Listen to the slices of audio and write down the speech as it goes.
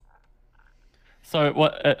So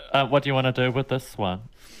what do you want to do with this one?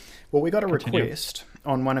 Well, we got a Continue. request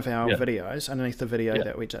on one of our Yeah. videos, underneath the video Yeah.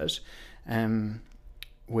 that we did. Um,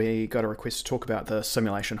 we got a request to talk about the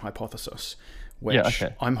simulation hypothesis, Yeah. which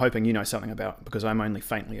Okay. I'm hoping you know something about because I'm only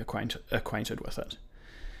faintly acquainted with it.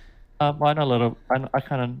 I know a little. I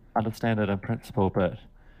kind of understand it in principle, but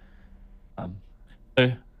um,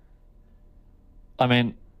 so, I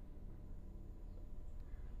mean,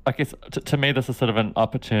 I guess to me this is sort of an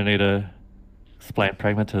opportunity to explain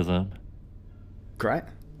pragmatism. Great.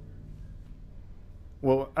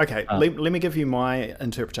 Well, okay, Um, let me give you my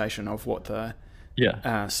interpretation of what the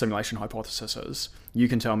yeah. simulation hypothesis is. You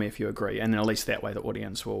can tell me if you agree, and then at least that way the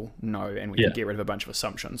audience will know and we can Yeah. get rid of a bunch of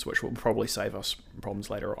assumptions, which will probably save us problems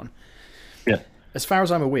later on. Yeah. As far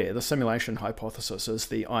as I'm aware, the simulation hypothesis is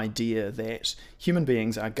the idea that human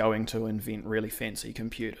beings are going to invent really fancy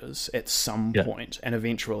computers at some Yeah. point, and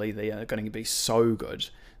eventually they are going to be so good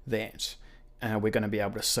that we're going to be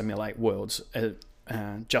able to simulate worlds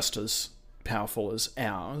just as powerful as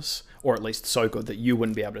ours, or at least so good that you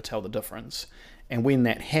wouldn't be able to tell the difference. And when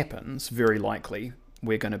that happens, very likely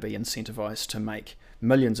we're going to be incentivized to make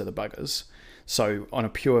millions of the buggers. So on a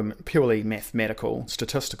purely mathematical,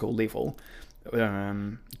 statistical level,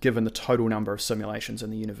 given the total number of simulations in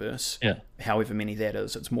the universe, Yeah. however many that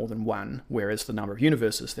is, it's more than one, whereas the number of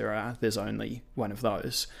universes there are, there's only one of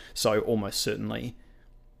those. So almost certainly,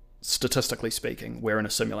 statistically speaking, we're in a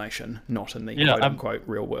simulation, not in the Yeah. quote-unquote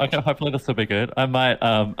real world. Okay. Hopefully this will be good. I might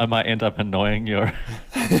end up annoying your.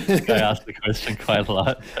 I asked the question quite a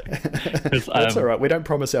lot. 'Cause, That's all right. We don't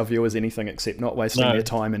promise our viewers anything except not wasting no, their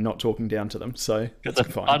time and not talking down to them, so because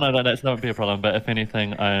it's oh fine. no, no, that's not be a problem. But if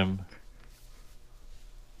anything,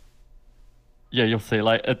 yeah, you'll see.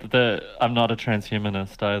 Like I'm not a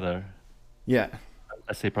transhumanist either. Yeah,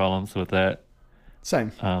 I see problems with that,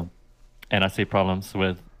 same. um, and I see problems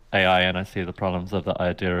with AI, and I see the problems of the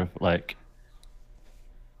idea of like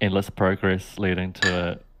endless progress leading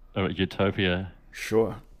to a utopia.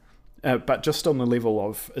 Sure. But just on the level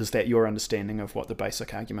of, is that your understanding of what the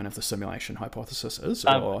basic argument of the simulation hypothesis is,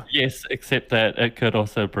 or Yes, except that it could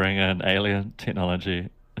also bring in alien technology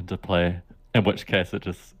into play, in which case it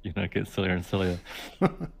just gets sillier and sillier.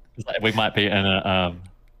 It's like we might be in a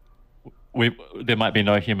we there might be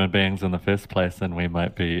no human beings in the first place, and we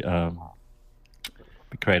might be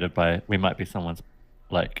created by we might be someone's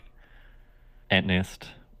like ant nest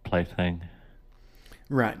plaything.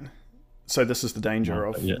 right? So this is the danger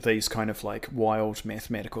But of yeah, these kind of like wild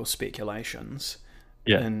mathematical speculations.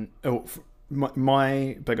 yeah, And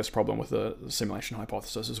my biggest problem with the simulation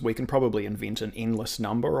hypothesis is we can probably invent an endless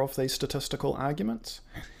number of these statistical arguments.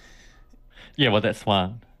 yeah. Well, that's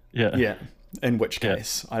one. Yeah, Yeah. In which yeah,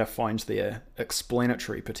 case, I find their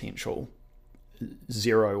explanatory potential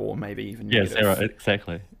zero or maybe even yeah. Zero, negative.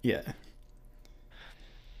 exactly. Yeah.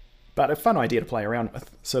 But a fun idea to play around with.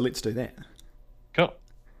 So let's do that. Cool.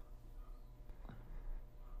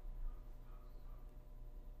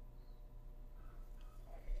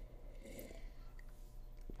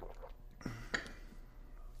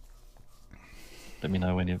 Let me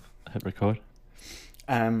know when you've hit record.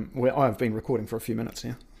 Well, I've been recording for a few minutes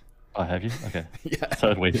now. Oh, have you? Okay. Yeah.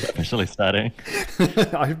 So are we officially starting?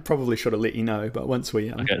 I probably should have let you know, but once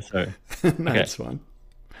we Okay, so no, okay, it's fine.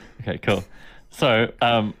 okay, cool. So,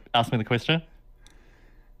 ask me the question.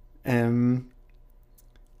 Um,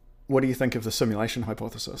 what do you think of the simulation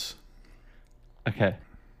hypothesis? Okay.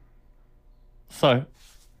 So,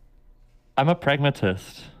 I'm a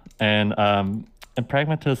pragmatist, and in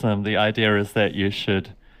pragmatism, the idea is that you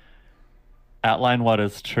should outline what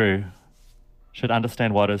is true, should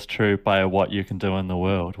understand what is true by what you can do in the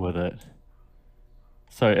world with it.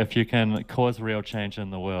 So, if you can cause real change in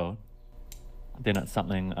the world, then it's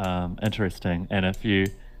something interesting. And if you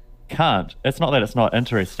can't, it's not that it's not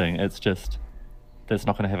interesting, it's just that it's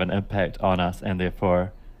not going to have an impact on us, and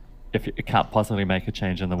therefore, if it can't possibly make a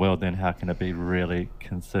change in the world, then how can it be really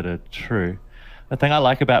considered true? The thing I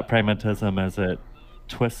like about pragmatism is it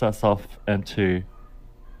twists us off into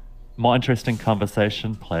more interesting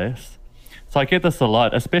conversation place. So I get this a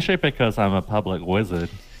lot, especially because I'm a public wizard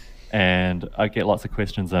and I get lots of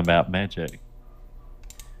questions about magic.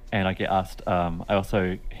 And I get asked, I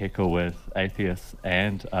also heckle with atheists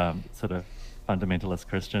and sort of fundamentalist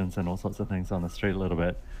Christians and all sorts of things on the street a little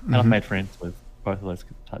bit. And I've made friends with both of those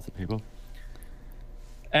types of people.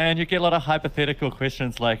 And you get a lot of hypothetical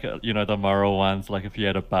questions like, the moral ones, like if you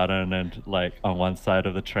had a button and like on one side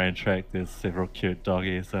of the train track there's several cute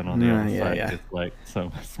doggies and on the other side Yeah. there's like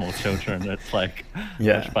some small children. It's like,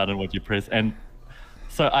 Yeah. which button would you press? And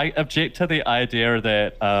So I object to the idea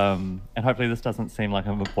that, and hopefully this doesn't seem like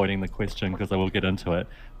I'm avoiding the question because I will get into it,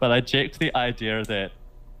 but I object to the idea that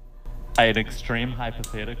an extreme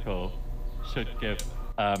hypothetical should give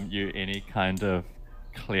you any kind of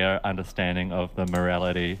clear understanding of the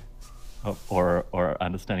morality or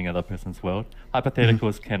understanding of the person's world.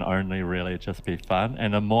 Hypotheticals can only really just be fun,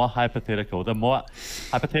 and the more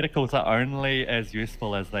hypotheticals are only as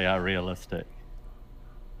useful as they are realistic.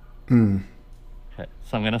 Okay,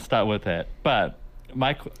 so I'm going to start with that. But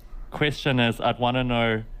my question is, I'd want to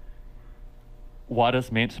know what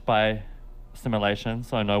is meant by simulation,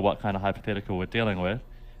 so I know what kind of hypothetical we're dealing with.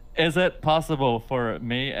 Is it possible for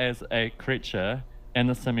me as a creature in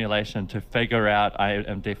the simulation to figure out I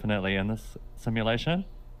am definitely in this simulation?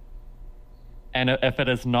 And if it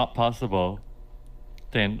is not possible,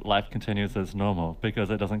 then life continues as normal because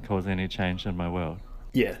it doesn't cause any change in my world.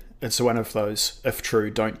 Yeah, it's one of those if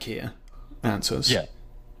true, don't care answers. Yeah.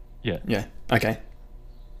 Yeah. Okay.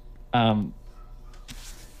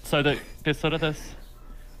 So there's sort of this,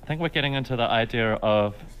 I think we're getting into the idea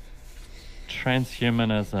of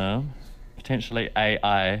transhumanism, potentially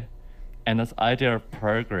AI, and this idea of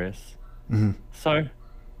progress. So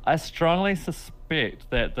I strongly suspect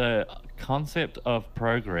that the concept of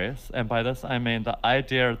progress, and by this I mean the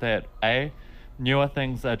idea that newer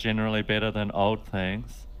things are generally better than old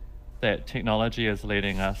things, that technology is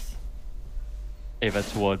leading us either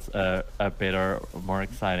towards a better, more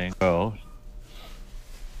exciting world.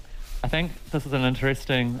 I think this is an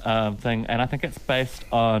interesting thing, and I think it's based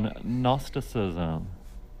on Gnosticism.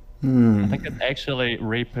 I think it's actually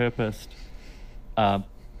repurposed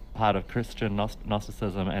part of Christian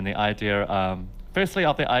Gnosticism, and the idea, firstly,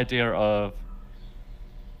 of the idea of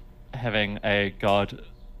having a God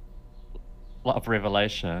of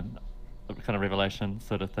revelation, kind of revelation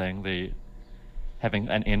sort of thing, the having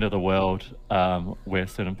an end of the world where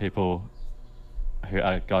certain people who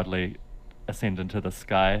are godly ascend into the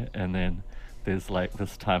sky, and then there's like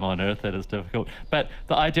this time on earth that is difficult. But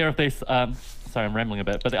the idea of this, sorry, I'm rambling a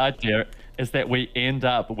bit, but the idea is that we end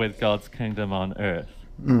up with God's kingdom on earth.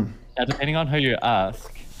 Now, depending on who you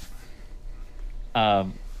ask,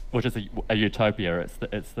 which is a utopia,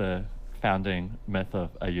 it's the founding myth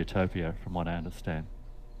of a utopia, from what I understand.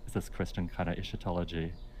 It's this Christian kind of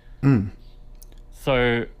eschatology.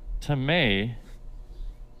 So, to me,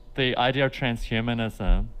 the idea of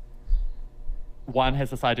transhumanism, one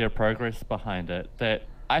has this idea of progress behind it that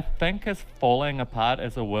I think is falling apart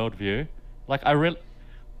as a worldview. Like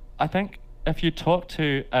I think if you talk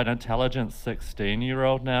to an intelligent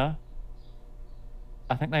 16-year-old now,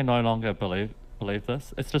 I think they no longer believe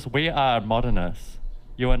this. It's just we are modernists.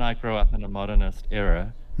 You and I grew up in a modernist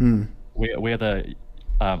era. We're the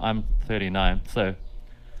I'm 39, so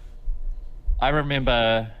I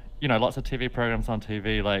remember, lots of TV programs on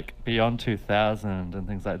TV, like Beyond 2000 and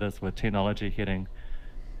things like this, where technology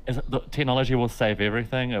technology will save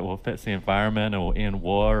everything. It will fix the environment. It will end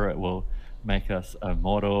war. It will make us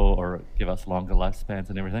immortal or give us longer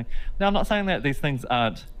lifespans and everything. Now, I'm not saying that these things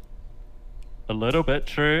aren't a little bit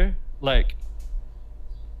true, but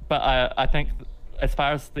I think as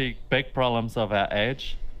far as the big problems of our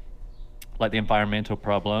age, like the environmental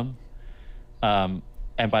problem, and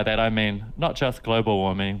by that I mean not just global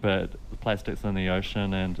warming, but plastics in the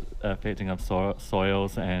ocean and affecting of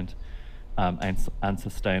soils and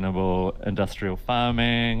unsustainable industrial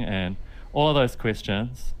farming and all of those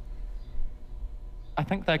questions. I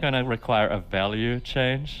think they're going to require a value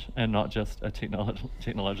change and not just a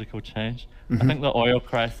technological change. I think the oil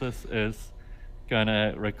crisis is going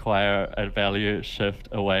to require a value shift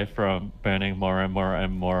away from burning more and more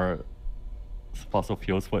and more fossil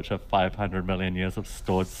fuels, which are 500 million years of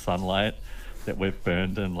stored sunlight that we've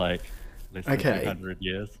burned in like less than 200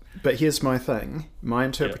 years. But here's my thing. My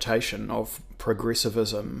interpretation of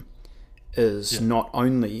progressivism is not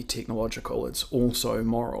only technological, it's also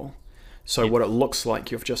moral. So what it looks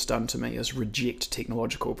like you've just done to me is reject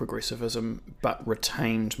technological progressivism, but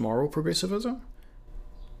retained moral progressivism?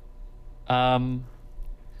 Well,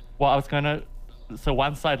 I was going to... So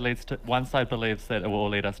one side believes that it will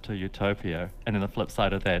lead us to utopia, and then the flip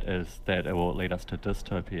side of that is that it will lead us to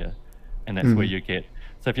dystopia. And that's where you get...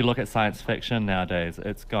 So if you look at science fiction nowadays,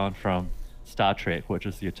 it's gone from Star Trek, which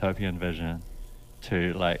is the utopian vision,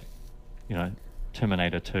 to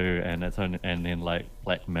Terminator 2, and then like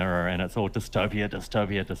Black Mirror, and it's all dystopia,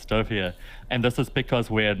 dystopia, dystopia. And this is because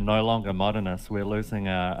we're no longer modernists. We're losing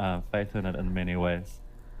our faith in it in many ways.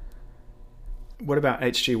 What about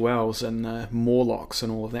H.G. Wells and Morlocks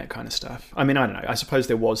and all of that kind of stuff? I mean, I don't know. I suppose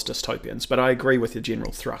there was dystopians, but I agree with your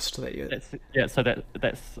general thrust that you. Yeah, so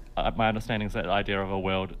that's my understanding is that idea of a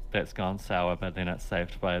world that's gone sour, but then it's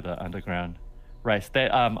saved by the underground race.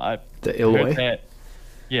 That I The heard Eloi. that.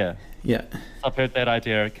 Yeah, Yeah. I've heard that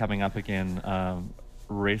idea coming up again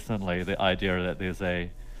recently. The idea that there's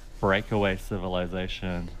a breakaway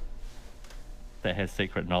civilization that has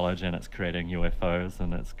secret knowledge and it's creating UFOs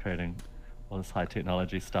and it's creating all this high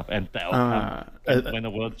technology stuff, and they'll come when the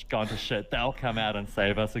world's gone to shit. They'll come out and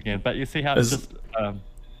save us again. But you see how it's just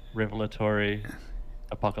revelatory,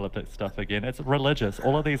 apocalyptic stuff again. It's religious.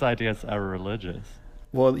 All of these ideas are religious.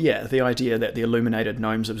 Well, yeah, the idea that the illuminated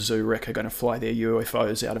gnomes of Zurich are going to fly their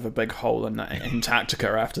UFOs out of a big hole in Antarctica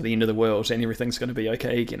after the end of the world and everything's going to be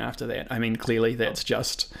okay again after that. I mean, clearly that's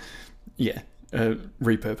just,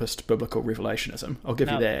 repurposed biblical revelationism. I'll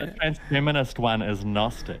give you that. The transhumanist one is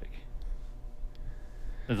Gnostic.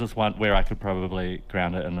 There's this one where I could probably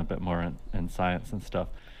ground it in a bit more in science and stuff.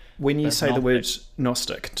 When you say Gnostic. the word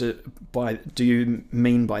Gnostic, do you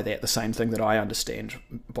mean by that the same thing that I understand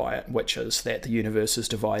by it, which is that the universe is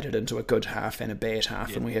divided into a good half and a bad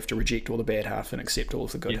half, and we have to reject all the bad half and accept all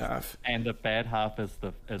of the good half? And the bad half is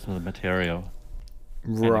the material.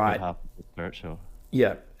 And the Right. good half is the spiritual.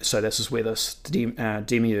 Yeah. So this is where this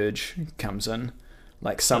demiurge comes in.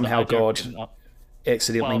 Like somehow idea God of-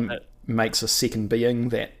 accidentally Well, makes a second being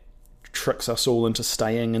that tricks us all into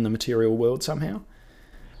staying in the material world somehow.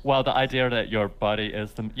 Well, the idea that your body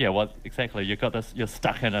is exactly. You've got this. You're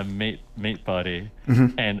stuck in a meat body,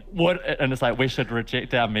 and it's like we should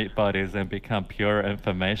reject our meat bodies and become pure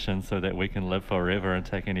information so that we can live forever and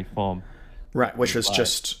take any form. Right, which is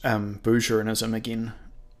just Bougerism again.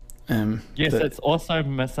 Yes, it's also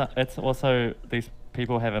these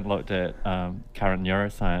people haven't looked at current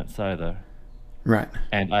neuroscience either. Right.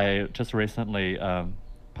 And I just recently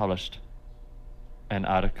published an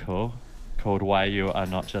article called "Why You Are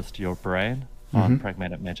Not Just Your Brain" on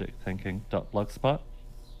pragmaticmagicthinking.blogspot.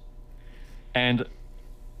 And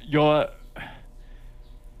your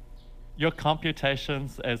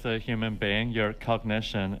computations as a human being, your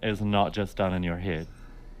cognition is not just done in your head.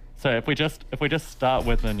 So if we just start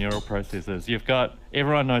with the neural processes,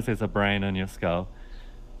 everyone knows there's a brain in your skull.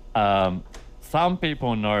 Some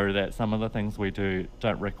people know that some of the things we do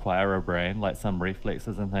don't require a brain, like some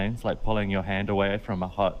reflexes and things, like pulling your hand away from a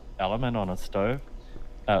hot element on a stove,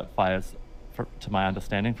 fires, to my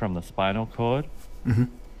understanding, from the spinal cord.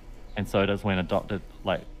 And so does when a doctor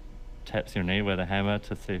taps your knee with a hammer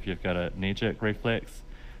to see if you've got a knee-jerk reflex,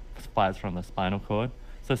 fires from the spinal cord.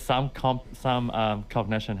 So some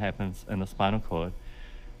cognition happens in the spinal cord.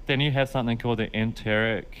 Then you have something called the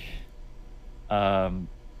enteric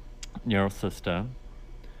neural system,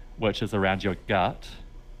 which is around your gut.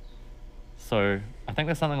 So I think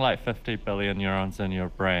there's something like 50 billion neurons in your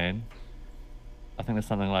brain. I think there's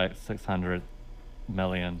something like 600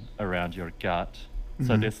 million around your gut.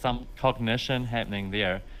 So there's some cognition happening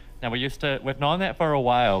there. Now we've known that for a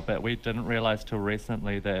while, but we didn't realize till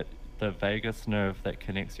recently that the vagus nerve that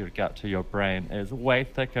connects your gut to your brain is way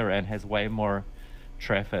thicker and has way more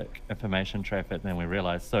information traffic than we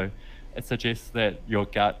realized. So it suggests that your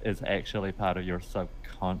gut is actually part of your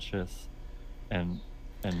subconscious and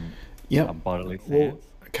bodily sense. Well,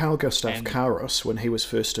 Carl Gustav Karos, when he was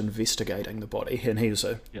first investigating the body, and he was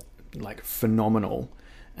a phenomenal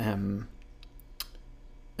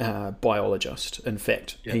biologist. In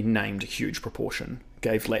fact, he named a huge proportion,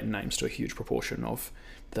 gave Latin names to a huge proportion of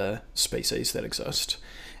the species that exist,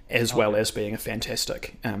 as well as being a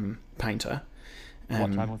fantastic painter.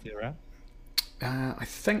 What time was he around? I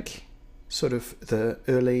think sort of the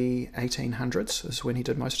early 1800s is when he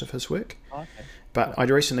did most of his work. Okay. But I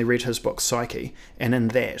recently read his book Psyche, and in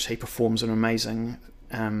that he performs an amazing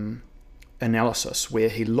analysis where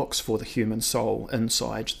he looks for the human soul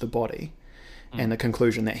inside the body. And the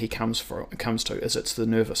conclusion that he comes to is it's the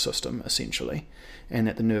nervous system, essentially, and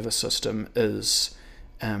that the nervous system is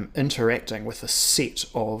interacting with a set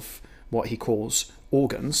of what he calls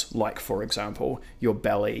organs, like, for example, your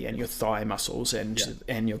belly and your thigh muscles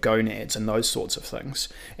and your gonads and those sorts of things.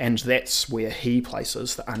 And that's where he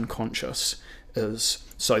places the unconscious is.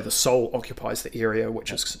 So the soul occupies the area which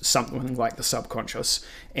is something like the subconscious,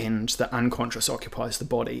 and the unconscious occupies the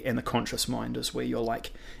body, and the conscious mind is where your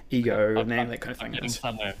ego and that kind of thing is.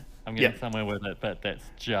 I'm getting somewhere with it, but that's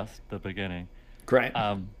just the beginning. Great.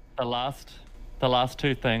 The last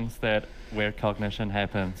two things where cognition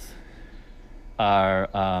happens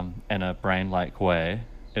are in a brain-like way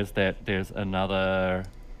is that there's another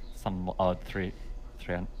some odd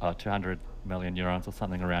 200 million neurons or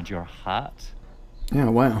something around your heart. Oh,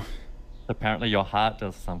 wow. apparently your heart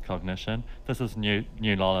does some cognition. This is new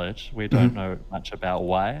knowledge. We don't know much about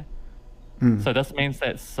why. So this means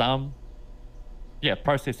that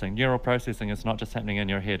processing, neural processing is not just happening in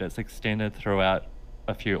your head, it's extended throughout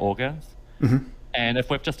a few organs. And if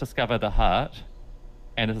we've just discovered the heart,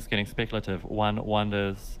 and this is getting speculative, one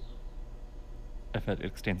wonders if it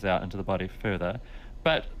extends out into the body further.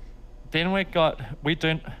 But then we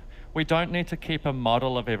don't need to keep a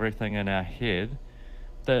model of everything in our head.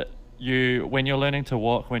 That when you're learning to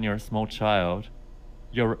walk when you're a small child,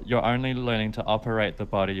 you're only learning to operate the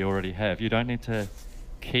body you already have. You don't need to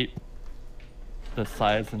keep the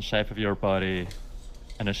size and shape of your body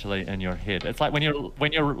initially in your head. It's like when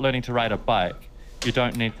you're learning to ride a bike, you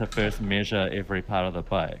don't need to first measure every part of the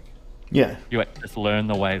bike. Yeah. You just learn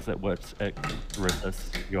the ways at which it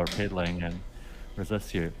resists your pedaling and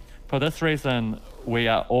resists you. For this reason, we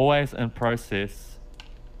are always in process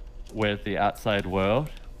with the outside world.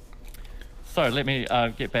 So let me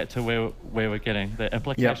get back to where we're getting. The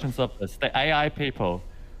implications of this. The AI people,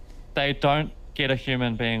 they don't get a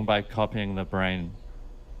human being by copying the brain.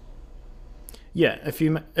 Yeah, if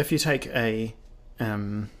you take a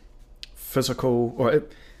physical, or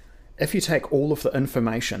if you take all of the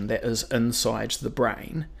information that is inside the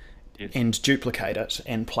brain and duplicate it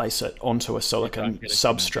and place it onto a silicon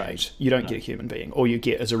substrate, you don't get a human being. All you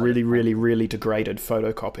get is a really, really, really degraded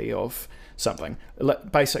photocopy of something.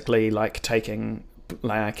 Basically, like taking,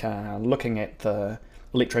 looking at the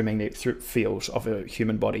electromagnetic field of a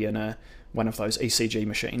human body in one of those ECG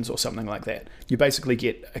machines or something like that. You basically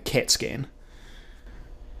get a CAT scan.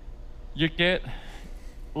 You get,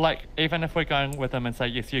 like, even if we're going with them and say,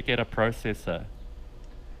 yes, you get a processor.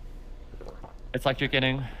 It's like you're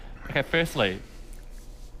getting, okay, firstly,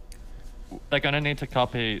 they're going to need to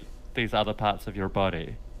copy these other parts of your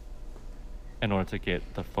body in order to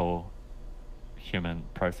get the full human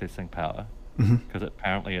processing power. Because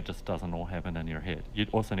apparently it just doesn't all happen in your head. You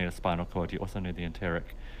also need a spinal cord. You also need the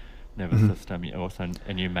enteric nervous system.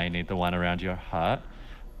 And you may need the one around your heart.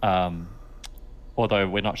 Although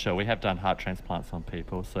we're not sure. We have done heart transplants on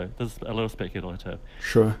people, so this is a little speculative.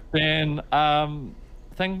 Sure. Then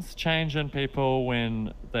things change in people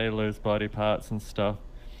when they lose body parts and stuff.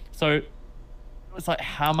 So it's like,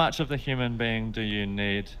 how much of the human being do you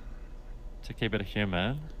need to keep it a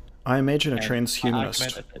human? I imagine a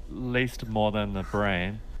transhumanist. At least more than the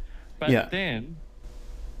brain. But then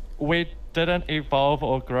we didn't evolve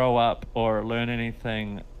or grow up or learn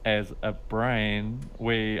anything as a brain.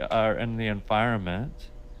 We are in the environment.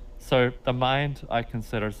 So the mind, I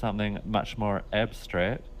consider something much more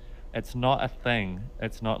abstract. It's not a thing.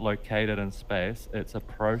 It's not located in space. It's a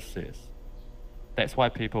process. That's why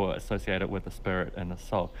people associate it with the spirit and the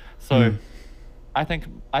soul. So I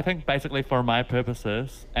think basically for my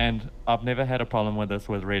purposes, and I've never had a problem with this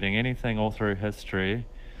with reading anything all through history,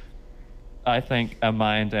 I think a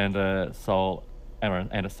mind and a soul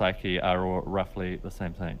and a psyche are all roughly the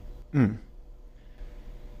same thing.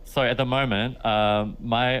 So at the moment,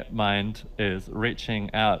 my mind is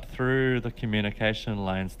reaching out through the communication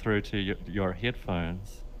lines through to your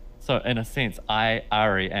headphones. So in a sense, I,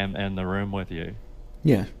 Ari, am in the room with you.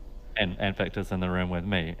 Yeah. And Victor's in the room with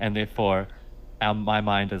me. And therefore, my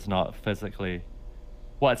mind is not physically,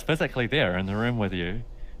 well, it's physically there in the room with you,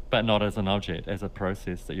 but not as an object, as a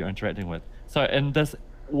process that you're interacting with. So in this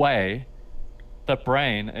way, the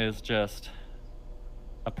brain is just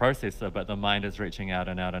a processor, but the mind is reaching out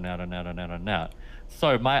and out and out and out and out and out.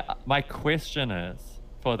 So my question is,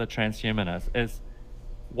 for the transhumanist, is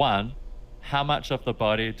one, how much of the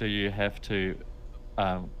body do you have to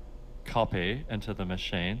copy into the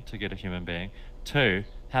machine to get a human being? Two,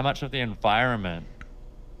 how much of the environment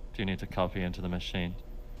do you need to copy into the machine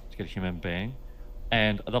to get a human being?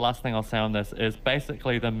 And the last thing I'll say on this is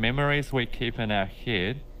basically the memories we keep in our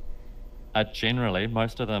head are generally,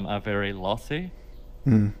 most of them are very lossy.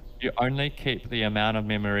 You only keep the amount of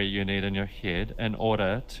memory you need in your head in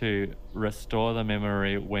order to restore the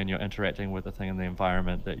memory when you're interacting with the thing in the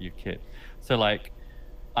environment that you kept. So like,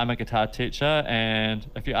 I'm a guitar teacher, and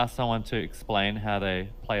if you ask someone to explain how they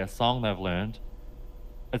play a song they've learned,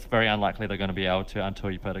 it's very unlikely they're going to be able to until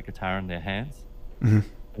you put a guitar in their hands. And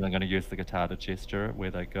they're going to use the guitar to gesture where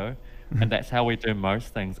they go. And that's how we do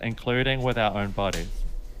most things, including with our own bodies,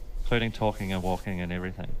 including talking and walking and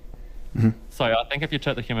everything. So I think if you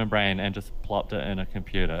took the human brain and just plopped it in a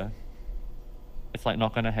computer, it's like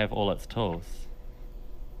not going to have all its tools.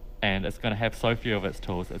 And it's going to have so few of its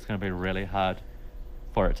tools, it's going to be really hard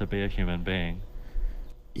for it to be a human being.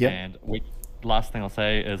 And last thing I'll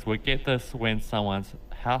say is we get this when someone's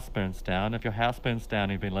house burns down. If your house burns down,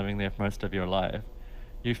 you've been living there for most of your life,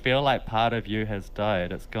 you feel like part of you has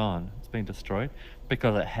died, it's gone, it's been destroyed,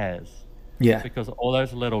 because it has. Yeah. Because all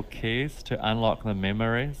those little keys to unlock the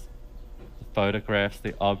memories, the photographs,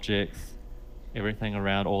 the objects, everything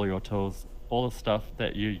around, all your tools, all the stuff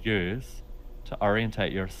that you use to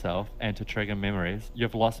orientate yourself and to trigger memories,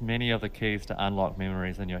 you've lost many of the keys to unlock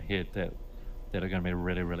memories in your head that are going to be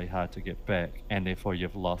really, really hard to get back, and therefore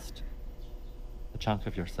you've lost a chunk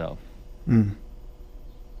of yourself. Mm.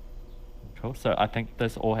 Cool. So I think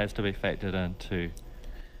this all has to be factored into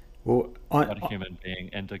Well, what a human being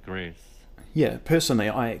integrates. yeah, personally,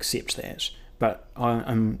 I accept that, but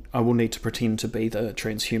I will need to pretend to be the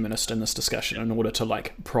transhumanist in this discussion in order to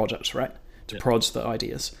like prod it, right? To prod the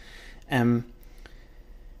ideas. I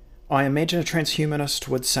imagine a transhumanist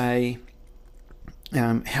would say,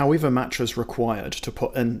 however much is required to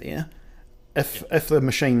put in there, if the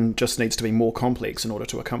machine just needs to be more complex in order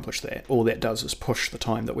to accomplish that, all that does is push the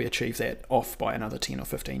time that we achieve that off by another 10 or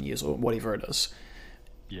 15 years or whatever it is.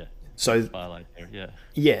 Yeah. So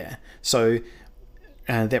yeah. So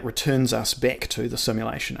that returns us back to the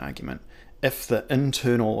simulation argument. If the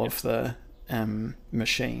internal of the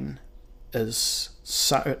machine is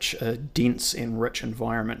such a dense and rich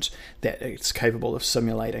environment that it's capable of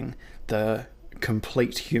simulating the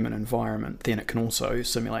complete human environment, then it can also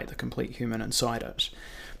simulate the complete human inside it.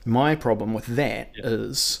 My problem with that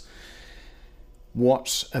is,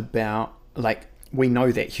 what about, like, we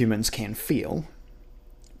know that humans can feel,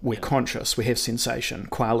 we're conscious, we have sensation,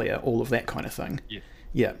 qualia, all of that kind of thing.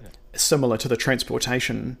 Yeah. Similar to the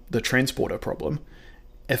transporter problem,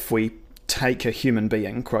 if we take a human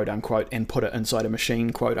being, quote unquote, and put it inside a machine,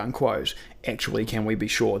 quote unquote, actually can we be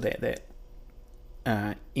sure that that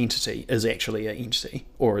entity is actually an entity,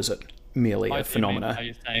 or is it merely a phenomena? Are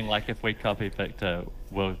you saying, like, if we copy Victor,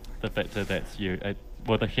 will the Victor that's you,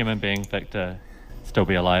 will the human being Victor still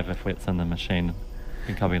be alive if it's in the machine,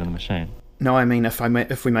 and copied in the machine? No, I mean,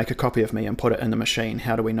 if we make a copy of me and put it in the machine,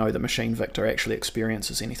 how do we know the machine Victor actually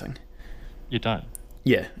experiences anything? You don't.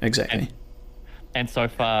 Yeah, exactly. And so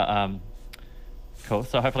far, cool.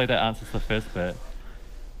 So hopefully that answers the first bit.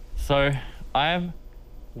 So I'm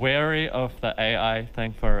wary of the AI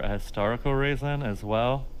thing for a historical reason as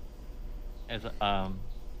well. As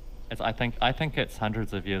I think it's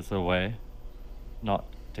hundreds of years away, not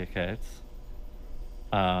decades.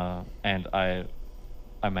 And I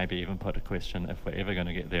maybe even put a question if we're ever going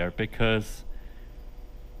to get there, because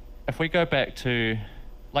if we go back to,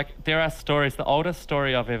 like, there are stories. The oldest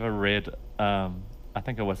story I've ever read, I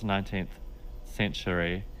think it was 19th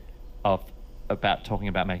century, about talking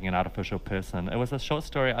about making an artificial person. It was a short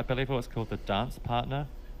story. I believe it was called The Dance Partner.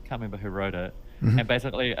 Can't remember who wrote it. Mm-hmm. And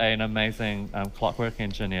basically, an amazing clockwork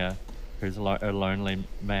engineer who's a lonely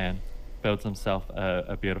man builds himself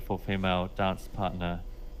a beautiful female dance partner.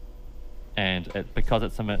 And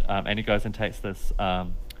and he goes and takes this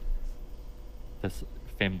this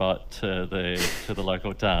fembot to the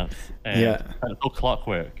local dance, and it's all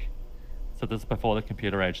clockwork. So this is before the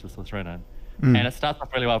computer age. This was written, and it starts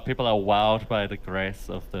off really well. People are wowed by the grace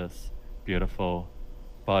of this beautiful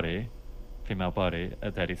body, female body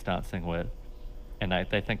that he's dancing with, and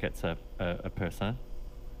they think it's a person.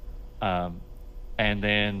 And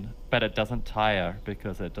then, but it doesn't tire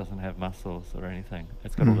because it doesn't have muscles or anything.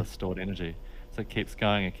 It's got all this stored energy. So it keeps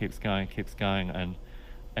going, it keeps going, it keeps going, and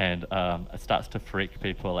it starts to freak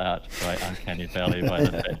people out by uncanny valley by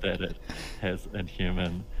the fact that it has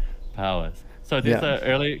inhuman powers. So there's an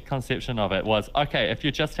early conception of it was, okay, if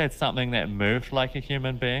you just had something that moved like a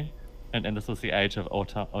human being, and this was the age of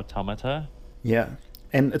automata. Yeah,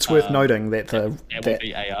 and it's worth noting that that would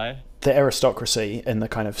be AI. The aristocracy in the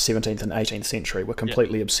kind of 17th and 18th century were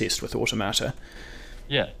completely obsessed with automata.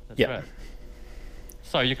 Yeah, that's right.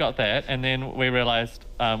 So you got that, and then we realized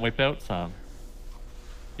we built some,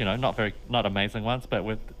 not amazing ones, but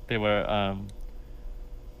there were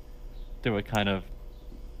kind of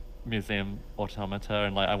museum automata,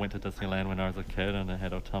 and like I went to Disneyland when I was a kid, and they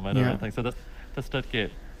had automata and things. So this did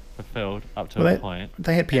get fulfilled up to a point.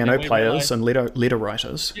 They had piano players and letter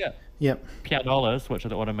writers. Yeah. Yep. Pianolas, which are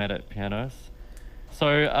the automatic pianos. So,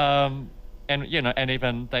 and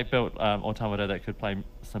even they built automata that could play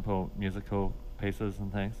simple musical pieces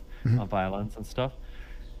and things on violins and stuff.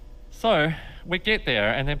 So we get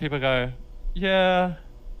there, and then people go, yeah,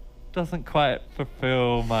 doesn't quite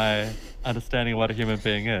fulfill my understanding of what a human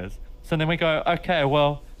being is. So then we go, okay,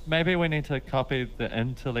 well, maybe we need to copy the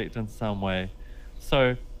intellect in some way.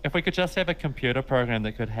 So if we could just have a computer program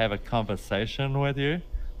that could have a conversation with you.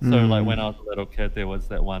 So like when I was a little kid, there was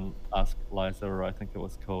that one Ask Liza, or I think it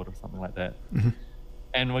was called, or something like that.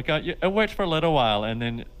 And it worked for a little while, and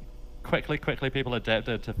then quickly people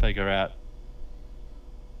adapted to figure out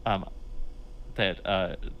um,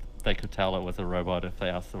 that they could tell it was a robot if they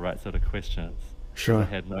asked the right sort of questions. Sure. It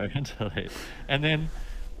had no intellect. And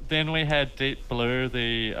then we had Deep Blue,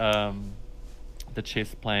 the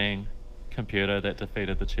chess playing computer that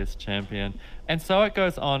defeated the chess champion, and so it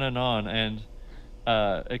goes on, and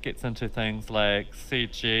it gets into things like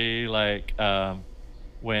CG, like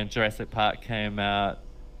when Jurassic Park came out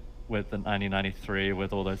with the 1993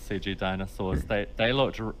 with all those CG dinosaurs, they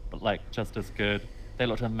looked like just as good. They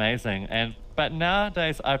looked amazing, but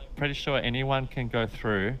nowadays I'm pretty sure anyone can go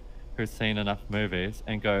through who's seen enough movies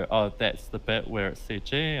and go, oh, that's the bit where it's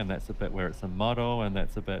CG, and that's the bit where it's a model, and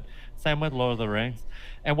that's a bit. Same with Lord of the Rings,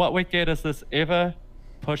 and what we get is this ever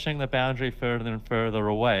pushing the boundary further and further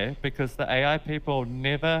away, because the AI people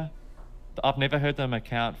I've never heard them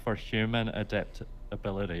account for human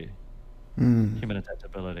adaptability. Human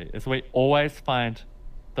adaptability is we always find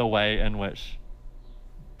the way in which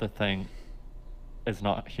the thing is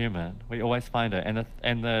not human. We always find it,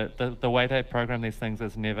 and the way they program these things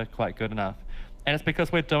is never quite good enough. And it's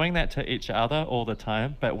because we're doing that to each other all the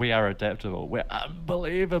time, but we are adaptable. We're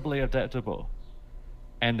unbelievably adaptable.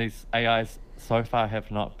 And these AIs so far have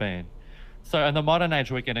not been. So in the modern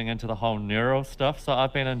age, we're getting into the whole neural stuff. So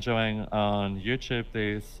I've been enjoying on YouTube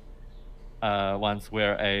these ones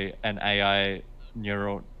where an AI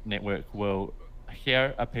neural network will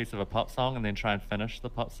hear a piece of a pop song and then try and finish the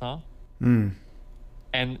pop song.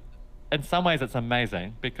 And in some ways it's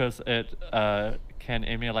amazing because it can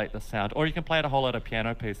emulate the sound, or you can play it a whole lot of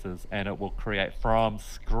piano pieces and it will create from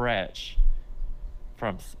scratch,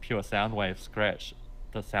 from pure sound wave scratch,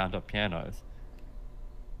 the sound of pianos.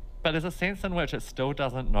 But there's a sense in which it still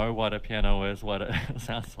doesn't know what a piano is, what it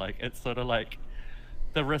sounds like. It's sort of like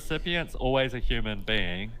the recipient's always a human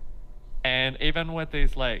being. And even with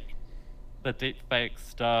these, like, the deep fake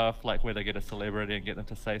stuff, like where they get a celebrity and get them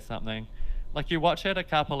to say something, like you watch it a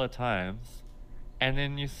couple of times and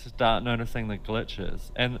then you start noticing the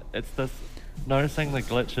glitches. And it's this noticing the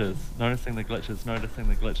glitches.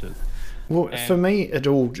 Well, And for me, it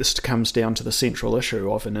all just comes down to the central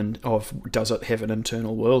issue of does it have an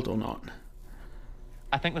internal world or not?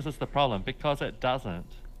 I think this is the problem, because it doesn't.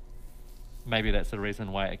 Maybe that's the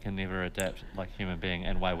reason why it can never adapt like human being,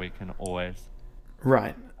 and why we can always.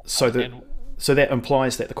 Right. So that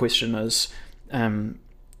implies that the question is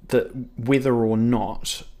that whether or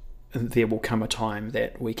not there will come a time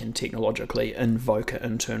that we can technologically invoke an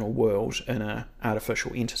internal world in an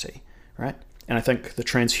artificial entity, right? And I think the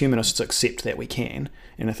transhumanists accept that we can,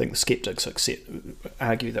 and I think the skeptics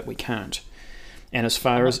argue that we can't. And as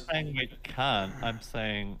far as I'm not saying we can't, I'm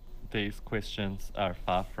saying these questions are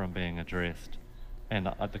far from being addressed. And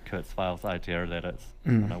the Kurzweil's idea that it's,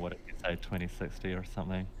 I don't know what it could say, 2060 or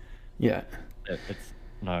something. Yeah. It's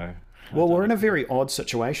no. Well, we're in a very odd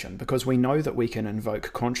situation because we know that we can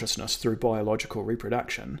invoke consciousness through biological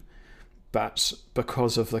reproduction, but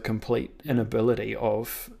because of the complete inability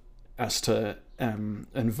of us to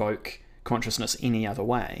invoke consciousness any other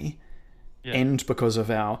way, and because of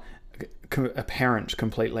our apparent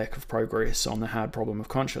complete lack of progress on the hard problem of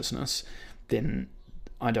consciousness, then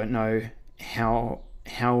I don't know how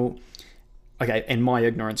okay, and my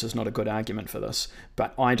ignorance is not a good argument for this,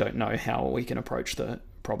 but I don't know how we can approach the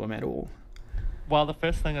problem at all. Well, the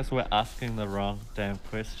first thing is we're asking the wrong damn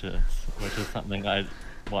questions, which is something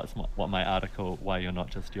what my article, Why You're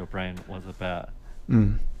Not Just Your Brain, was about.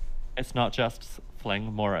 It's not just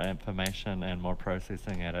fling more information and more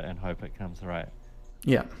processing at it and hope it comes right.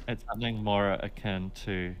 Yeah. It's something more akin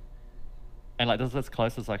to, and like this is as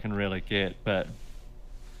close as I can really get, but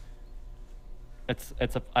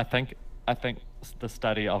I think the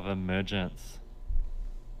study of emergence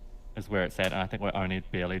is where it's at, and I think we're only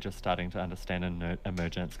barely just starting to understand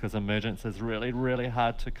emergence, because emergence is really, really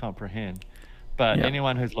hard to comprehend. But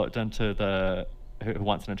anyone who's looked into who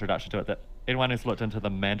wants an introduction to it, anyone who's looked into the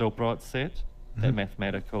Mandelbrot set, that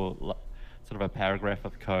mathematical sort of a paragraph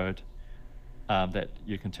of code that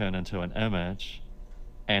you can turn into an image,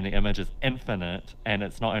 and the image is infinite, and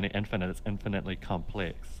it's not only infinite, it's infinitely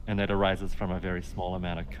complex, and that arises from a very small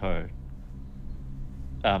amount of code.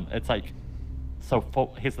 It's like,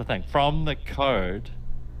 here's the thing, from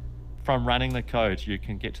running the code, you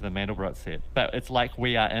can get to the Mandelbrot set, but it's like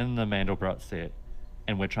we are in the Mandelbrot set,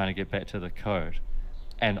 and we're trying to get back to the code.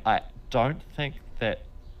 And I don't think that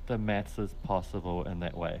the maths is possible in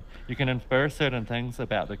that way. You can infer certain things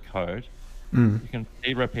about the code, you can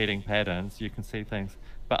see repeating patterns, you can see things,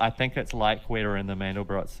 but I think it's like we're in the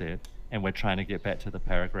Mandelbrot set and we're trying to get back to the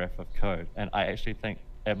paragraph of code. And I actually think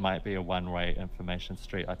it might be a one-way information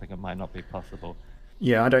street. I think it might not be possible.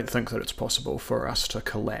 Yeah, I don't think that it's possible for us to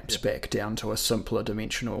collapse Yeah. back down to a simpler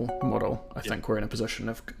dimensional model. I Yeah. think we're in a position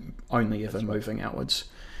of only ever That's right. moving outwards.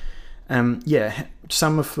 Yeah,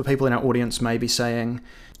 some of the people in our audience may be saying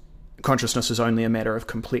consciousness is only a matter of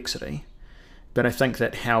complexity, but I think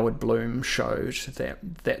that Howard Bloom showed that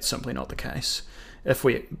that's simply not the case. If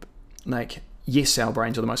we, like, yes, our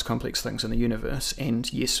brains are the most complex things in the universe,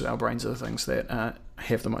 and yes, our brains are the things that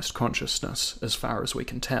have the most consciousness as far as we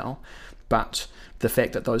can tell, but the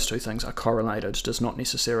fact that those two things are correlated does not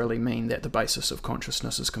necessarily mean that the basis of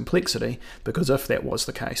consciousness is complexity, because if that was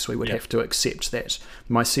the case, we would Yeah. have to accept that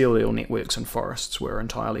mycelial networks in forests were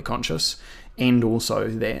entirely conscious, and also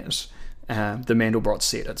that the Mandelbrot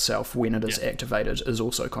set itself, when it is Yeah. activated, is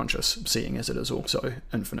also conscious, seeing as it is also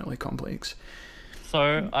infinitely complex.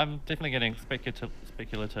 So I'm definitely getting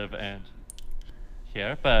speculative and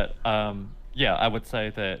here, but yeah, I would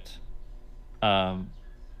say that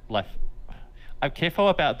like I'm careful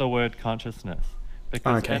about the word consciousness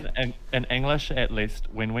because Okay. in English, at least,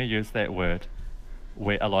 when we use that word,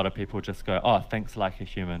 a lot of people just go, "Oh, thinks like a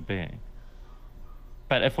human being."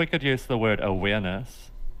 But if we could use the word awareness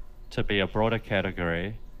to be a broader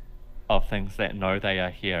category of things that know they are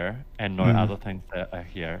here and know other things that are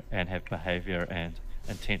here and have behavior and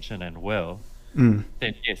intention and will, then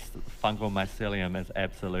yes, fungal mycelium is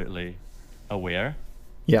absolutely aware.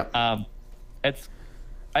 Yeah. It's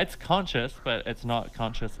it's conscious, but it's not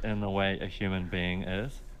conscious in the way a human being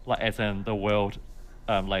is. Like, as in the world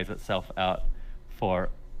lays itself out for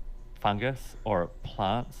fungus or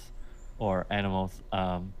plants or animals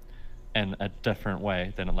in a different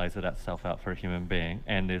way than it lays itself out for a human being.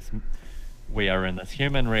 And we are in this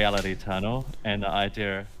human reality tunnel, and the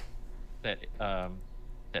idea that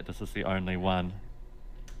that this is the only one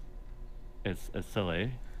is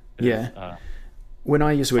silly. Yeah. When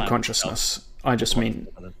I use the word Time consciousness, I just mean,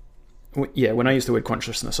 yeah, when I use the word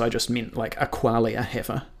consciousness, I just meant like a qualia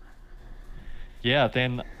heifer. Yeah,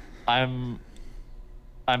 then I'm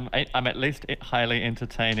at least highly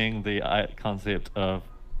entertaining the concept of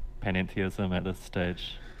panentheism at this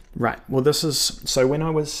stage. Right. Well, this is so when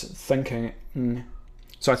I was thinking.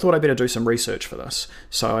 So I thought I'd better do some research for this.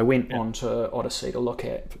 So I went on to Odyssey to look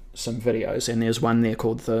at some videos, and there's one there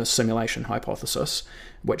called the Simulation Hypothesis,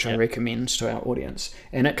 which I recommend to our audience.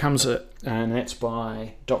 And it comes and that's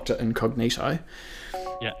by Dr. Incognito.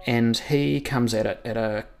 Yeah. And he comes at it at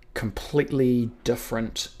a completely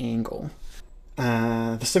different angle.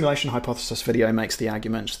 The Simulation Hypothesis video makes the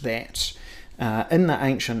argument that in the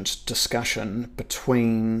ancient discussion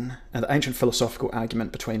between the ancient philosophical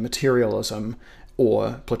argument between materialism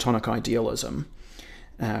or Platonic idealism,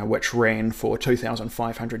 which ran for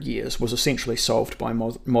 2,500 years, was essentially solved by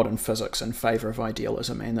modern physics in favour of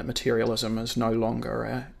idealism, and that materialism is no longer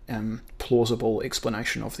a plausible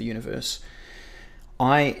explanation of the universe.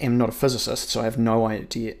 I am not a physicist, so I have no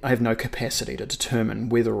idea. I have no capacity to determine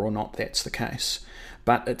whether or not that's the case.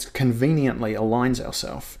 But it conveniently aligns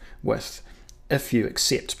ourselves with, if you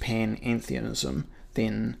accept panentheism,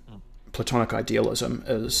 then Platonic idealism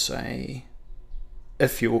is a.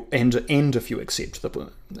 If you accept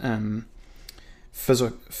the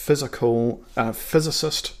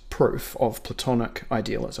physicist proof of Platonic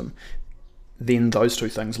idealism, then those two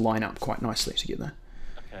things line up quite nicely together.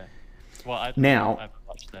 Okay. Well, I haven't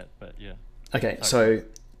watched that, but yeah. Okay, Sorry. so,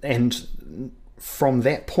 and from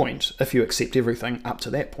that point, if you accept everything up to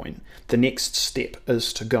that point, the next step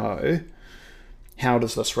is to go, how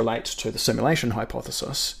does this relate to the simulation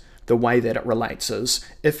hypothesis? The way that it relates is,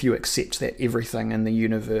 if you accept that everything in the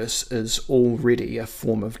universe is already a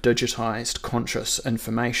form of digitized conscious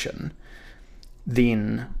information,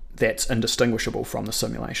 then that's indistinguishable from the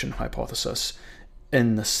simulation hypothesis,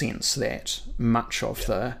 in the sense that much of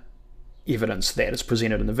the evidence that is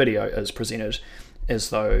presented in the video is presented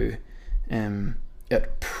as though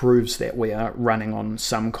it proves that we are running on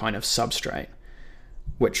some kind of substrate,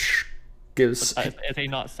 which gives... Is he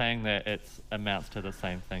not saying that it amounts to the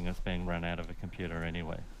same thing as being run out of a computer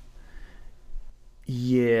anyway?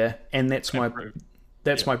 Yeah, and that's my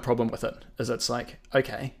Yeah. problem with it, is it's like,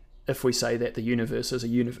 okay, if we say that the universe is a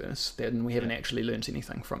universe, then we haven't actually learnt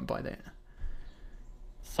anything by that.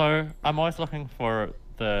 So I'm always looking for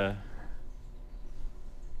the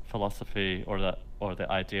philosophy or the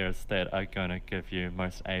ideas that are going to give you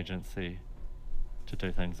most agency to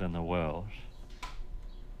do things in the world.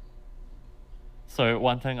 So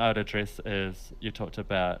one thing I would address is, you talked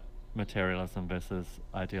about materialism versus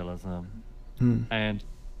idealism, and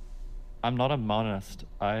I'm not a monist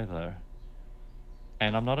either,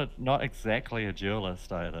 and I'm not exactly a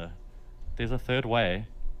dualist either. There's a third way,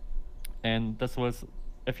 and this was,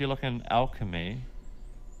 if you look in alchemy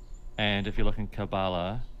and if you look in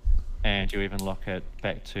Kabbalah, and you even look at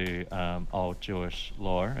back to old Jewish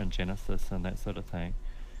law and Genesis and that sort of thing,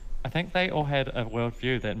 I think they all had a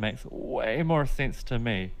worldview that makes way more sense to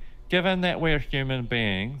me. Given that we're human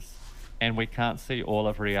beings and we can't see all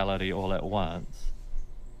of reality all at once,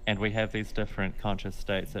 and we have these different conscious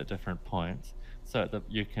states at different points, so that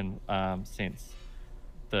you can sense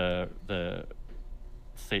the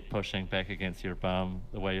seat pushing back against your bum,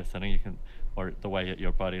 the way you're sitting, you can, or the way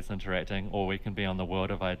your body's interacting, or we can be on the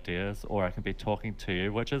world of ideas, or I can be talking to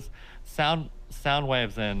you, which is sound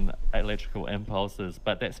waves and electrical impulses,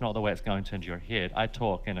 but that's not the way it's going to into your head. I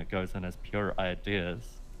talk and it goes in as pure ideas.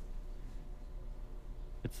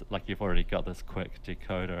 It's like you've already got this quick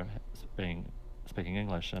decoder speaking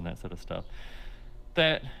English and that sort of stuff.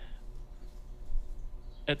 That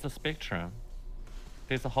it's a spectrum.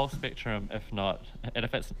 There's a whole spectrum, if not, and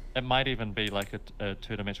if it might even be like a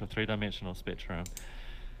two-dimensional, three-dimensional spectrum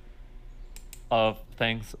of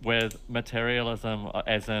things with materialism,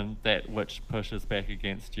 as in that which pushes back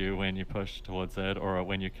against you when you push towards it, or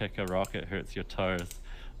when you kick a rock, it hurts your toes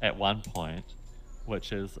at one point,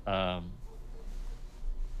 which is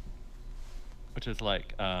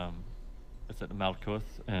like, is it Malkuth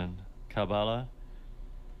in Kabbalah?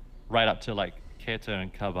 Right up to like Keter in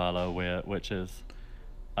Kabbalah, which is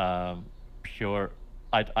pure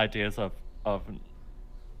ideas of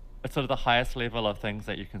it's sort of the highest level of things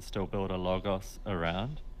that you can still build a logos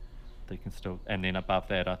around. They can still, and then above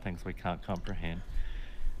that are things we can't comprehend.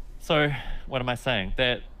 So what am I saying?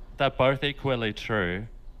 That they're both equally true.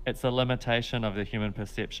 It's a limitation of the human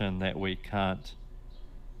perception that we can't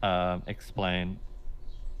explain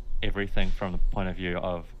everything from the point of view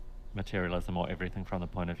of materialism, or everything from the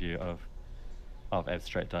point of view of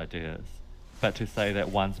abstract ideas. But to say that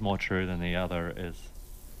one's more true than the other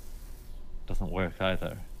doesn't work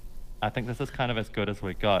either. I think this is kind of as good as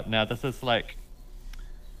we got. Now, this is like,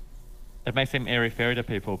 it may seem airy-fairy to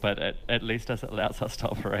people, but at least it allows us to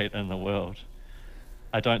operate in the world.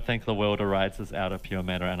 I don't think the world arises out of pure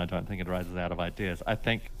matter, and I don't think it arises out of ideas. I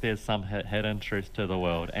think there's some hidden truth to the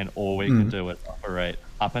world, and all we can do is operate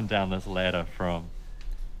up and down this ladder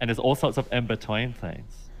and there's all sorts of in-between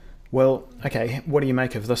things. Well, okay, what do you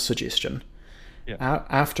make of this suggestion? Yeah.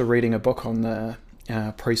 After reading a book on the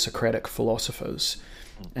pre-Socratic philosophers,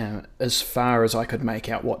 as far as I could make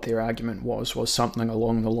out what their argument was something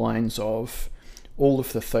along the lines of all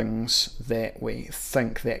of the things that we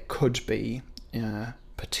think that could be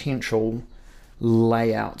potential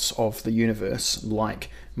layouts of the universe, like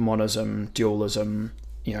monism, dualism,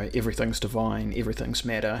 everything's divine, everything's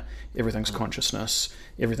matter, everything's consciousness,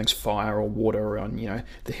 everything's fire or water, and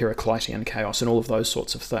the Heraclitean chaos and all of those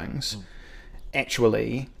sorts of things.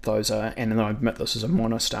 Actually, those are, and I admit this is a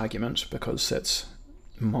monist argument because that's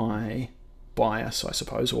my bias, I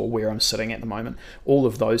suppose, or where I'm sitting at the moment. All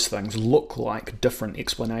of those things look like different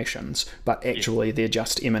explanations, but actually they're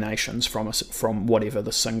just emanations from whatever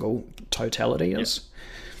the single totality is.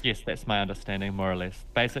 Yes, that's my understanding, more or less.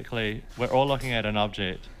 Basically, we're all looking at an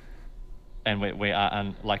object, and we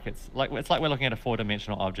are it's like we're looking at a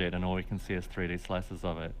four-dimensional object, and all we can see is 3D slices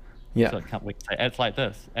of it. Yeah. So we can say it's like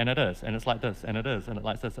this, and it is, and it's like this, and it is, and it's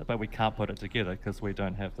like this, but we can't put it together because we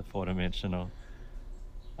don't have the four-dimensional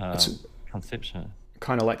conception.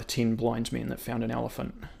 Kind of like the 10 blind men that found an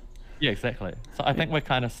elephant. Yeah, exactly. So I think we're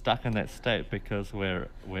kind of stuck in that state because we're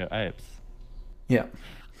apes. Yeah.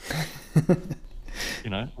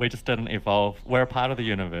 We just didn't evolve. We're a part of the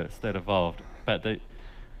universe that evolved, but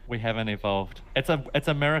we haven't evolved. It's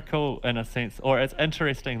a miracle in a sense, or it's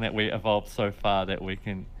interesting that we evolved so far that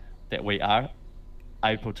we are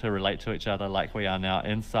able to relate to each other like we are now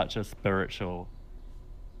in such a spiritual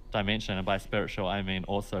dimension. And by spiritual, I mean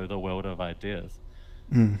also the world of ideas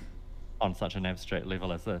on such an abstract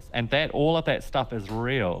level as this. And that all of that stuff is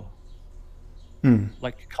real.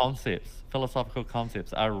 Like concepts, philosophical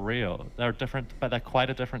concepts are real. They're different, but they're quite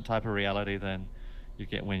a different type of reality than you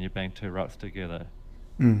get when you bang two rocks together.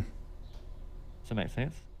 Does it make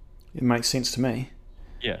sense? It makes sense to me.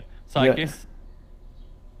 Yeah. So I guess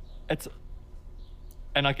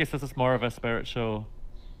I guess this is more of a spiritual,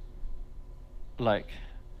 like,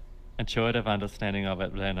 intuitive understanding of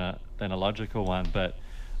it than a logical one. But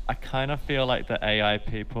I kind of feel like the AI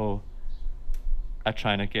people are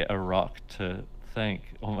trying to get a rock to think,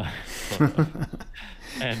 almost.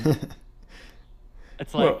 And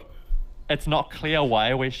it's like, it's not clear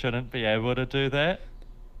why we shouldn't be able to do that.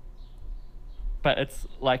 But it's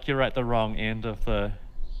like you're at the wrong end of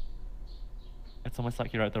it's almost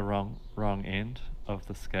like you're at the wrong end of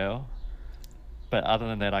the scale. But other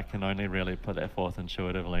than that, I can only really put that forth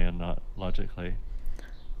intuitively and not logically.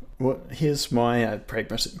 Well, here's my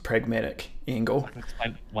pragmatic angle. I can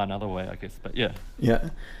explain one other way, I guess, but yeah. Yeah.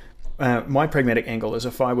 My pragmatic angle is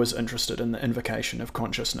if I was interested in the invocation of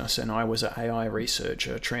consciousness and I was an AI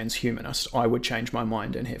researcher, transhumanist, I would change my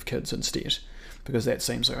mind and have kids instead, because that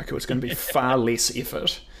seems like it was going to be far less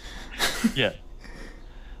effort. Yeah.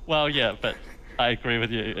 Well, yeah, but I agree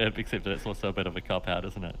with you, except that it's also a bit of a cop-out,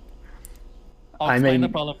 isn't it? I mean, the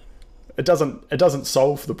problem. It doesn't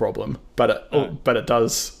solve the problem, but it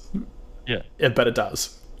does. Yeah. But it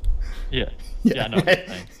does. Yeah. Yeah, I know what you're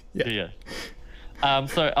saying. Yeah.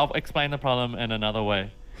 So I'll explain the problem in another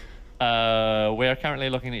way. We are currently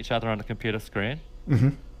looking at each other on a computer screen,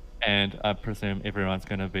 and I presume everyone's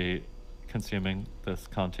going to be consuming this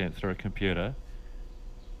content through a computer.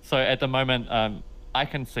 So at the moment, I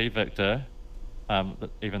can see Victor,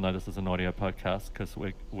 even though this is an audio podcast, because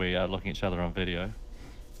we are looking at each other on video.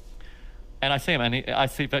 And I see him, and I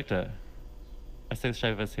see Victor. I see the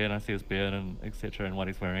shape of his hair, and I see his beard, and etc., and what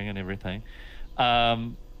he's wearing, and everything.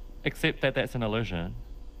 Except that that's an illusion.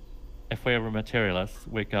 If we're materialists,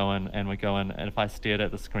 we go in, and if I stared at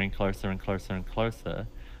the screen closer and closer and closer,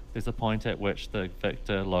 there's a point at which the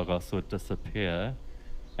Victor logos would disappear,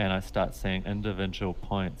 and I start seeing individual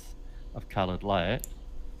points of colored light.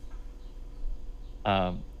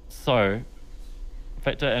 So,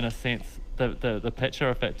 Victor, in a sense, the picture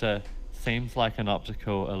of Victor seems like an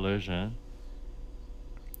optical illusion,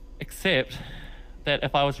 except that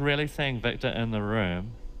if I was really seeing Victor in the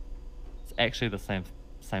room, it's actually the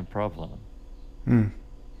same problem.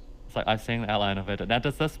 It's like I'm seeing the outline of Victor. Now,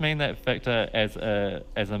 does this mean that Victor, as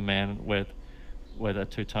a man with a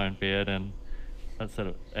two-tone beard and sort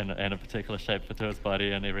of and a particular shape to his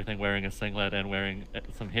body and everything, wearing a singlet and wearing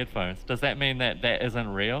some headphones, does that mean that isn't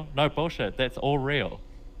real? No, bullshit. That's all real.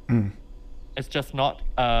 It's just not.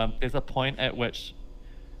 There's a point at which,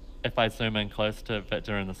 if I zoom in close to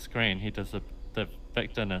Victor in the screen, the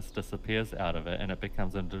Victorness disappears out of it, and it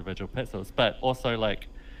becomes individual pixels. But also, like,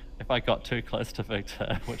 if I got too close to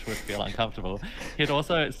Victor, which would feel uncomfortable,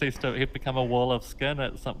 he'd become a wall of skin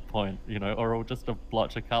at some point, or just a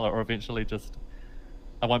blotch of color, or eventually just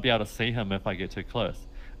I won't be able to see him if I get too close.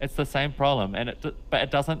 It's the same problem, but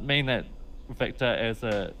it doesn't mean that Victor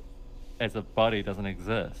as a body doesn't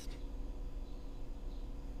exist.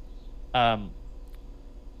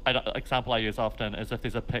 Example I use often is if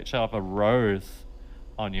there's a picture of a rose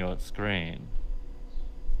on your screen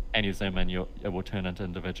and you zoom in, it will turn into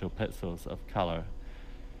individual pixels of color.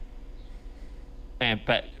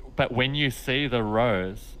 But when you see the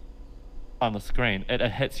rose on the screen, it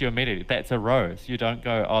hits you immediately. That's a rose. You don't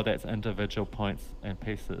go, oh, that's individual points and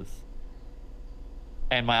pieces.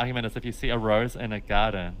 And my argument is if you see a rose in a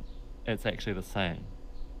garden, it's actually the same.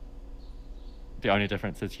 The only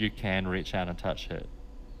difference is you can reach out and touch it,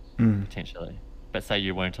 potentially. But say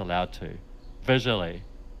you weren't allowed to. Visually,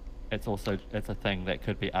 it's a thing that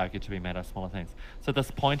could be argued to be made of smaller things. So this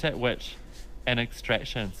point at which in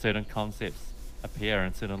extraction certain concepts appear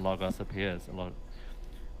and certain logos appears a lot.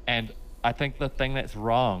 And I think the thing that's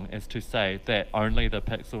wrong is to say that only the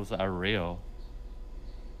pixels are real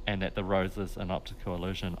and that the rose is an optical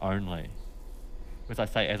illusion only. Because I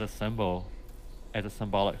say as a symbol, as a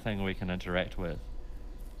symbolic thing we can interact with,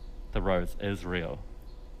 the rose is real.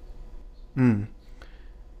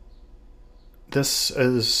 This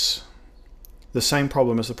is the same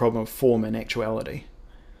problem as the problem of form and actuality.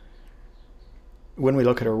 When we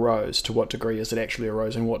look at a rose, to what degree is it actually a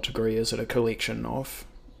rose, and what degree is it a collection of,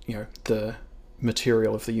 the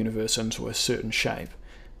material of the universe into a certain shape?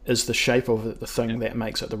 Is the shape of it the thing that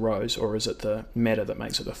makes it the rose, or is it the matter that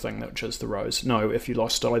makes it the thing which is the rose? No, if you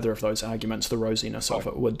lost either of those arguments, the rosiness of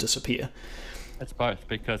it would disappear. It's both,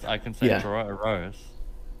 because I can say draw a rose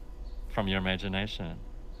from your imagination.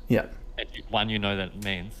 Yeah. One, you know that it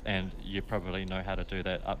means, and you probably know how to do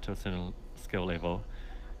that up to a certain skill level.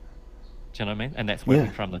 Do you know what I mean? And that's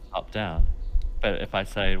working from the top down. But if I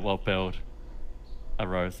say, well, build a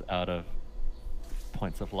rose out of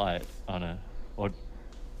points of light or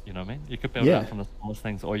you know what I mean? You could build it up from the smallest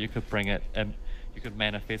things, or you could bring it and you could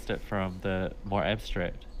manifest it from the more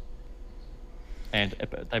abstract. And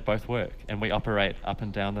they both work, and we operate up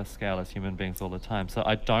and down the scale as human beings all the time. So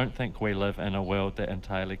I don't think we live in a world that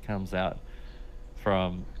entirely comes out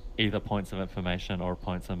from either points of information or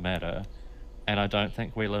points of matter. And I don't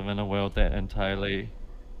think we live in a world that entirely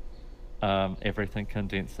everything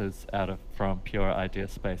condenses from pure idea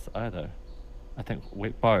space either. I think we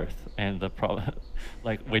both, and the problem,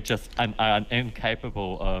 like we just are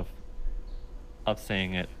incapable of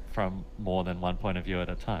seeing it from more than one point of view at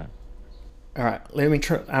a time. All right, let me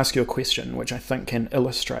ask you a question which I think can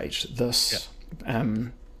illustrate this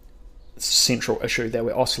central issue that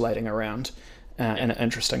we're oscillating around in an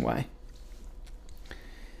interesting way.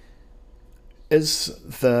 Is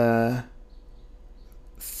the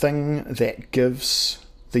thing that gives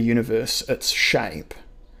the universe its shape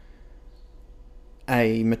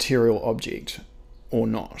a material object or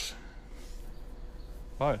not?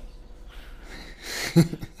 Both.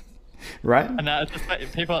 Right? And now it's just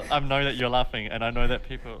like people. I know that you're laughing, and I know that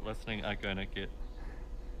people listening are going to get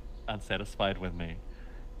unsatisfied with me.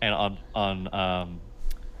 And on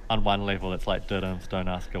one level, it's like diddums, don't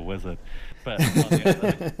ask a wizard. But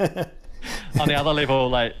on the other level,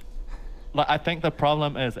 like I think the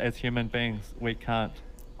problem is, as human beings, we can't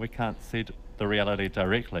see the reality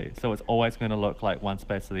directly. So it's always going to look like one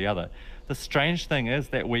space or the other. The strange thing is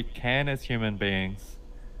that we can, as human beings,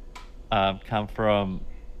 come from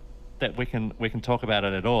that we can talk about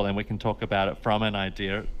it at all, and we can talk about it from an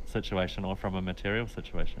idea situation or from a material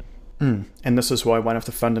situation. And this is why one of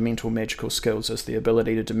the fundamental magical skills is the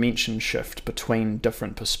ability to dimension shift between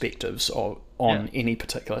different perspectives on any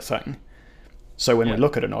particular thing. So when we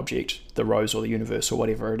look at an object, the rose or the universe or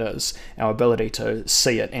whatever it is, our ability to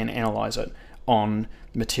see it and analyze it on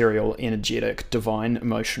material, energetic, divine,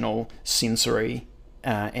 emotional, sensory,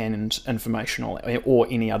 and informational, or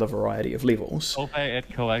any other variety of levels. Solve et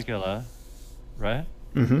coagula, right?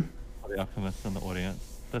 Mm-hmm. For the alchemists in the audience.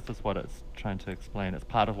 This is what it's trying to explain. It's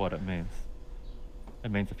part of what it means. It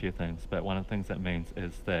means a few things, but one of the things it means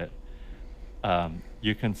is that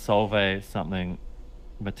you can solve something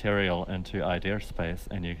material into idea space,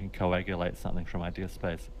 and you can coagulate something from idea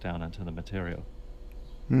space down into the material.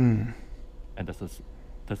 And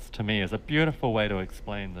this to me is a beautiful way to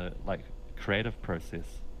explain the creative process,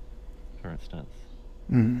 for instance,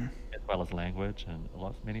 as well as language and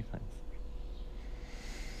many things.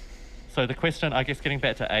 So the question, I guess, getting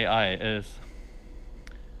back to AI, is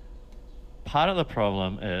part of the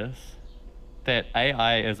problem is that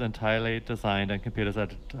AI is entirely designed, and computers are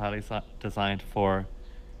entirely designed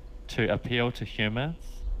to appeal to humans.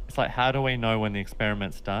 It's like, how do we know when the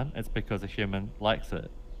experiment's done? It's because a human likes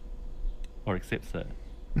it or accepts it.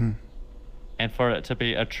 And for it to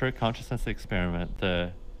be a true consciousness experiment,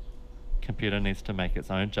 the computer needs to make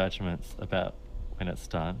its own judgments about when it's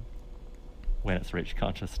done, when it's reached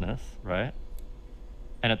consciousness, right?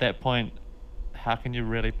 And at that point, how can you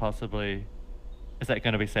really possibly, is that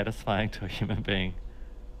going to be satisfying to a human being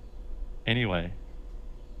anyway?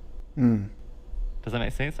 Does that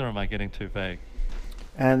make sense, or am I getting too vague?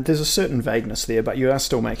 And there's a certain vagueness there, but you are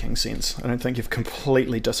still making sense. I don't think you've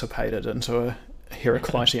completely dissipated into a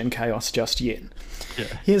Heraclitean chaos just yet.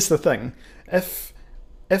 Here's the thing. If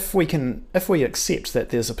we accept that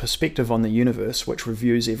there's a perspective on the universe which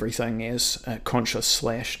reviews everything as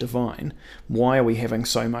conscious/divine, why are we having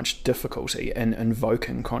so much difficulty in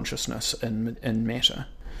invoking consciousness in matter?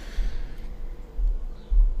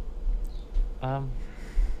 Well,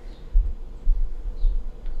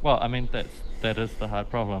 I mean, that is the hard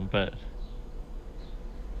problem, but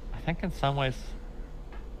I think in some ways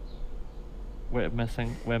we're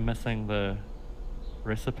missing the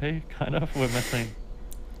recipe, kind of. We're missing.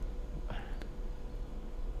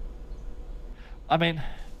 I mean,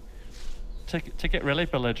 to get really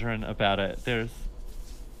belligerent about it,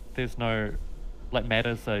 there's no, like,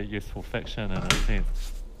 matter's a useful fiction in a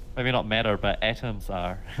sense. Maybe not matter, but atoms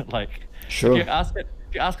are. Like, sure. If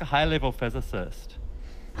you ask a high level physicist,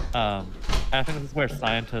 and I think this is where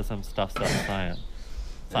scientism stuffs up science.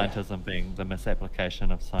 Scientism being the misapplication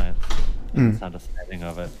of science, misunderstanding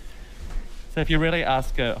of it. So if you really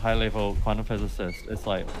ask a high level quantum physicist, it's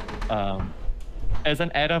like, is an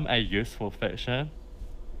atom a useful fiction?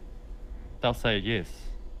 They'll say yes,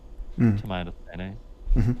 to my understanding.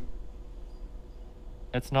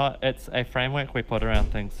 It's not, it's a framework we put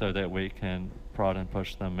around things so that we can prod and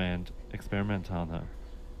push them and experiment on them.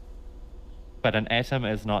 But an atom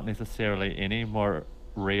is not necessarily any more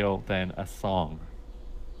real than a song.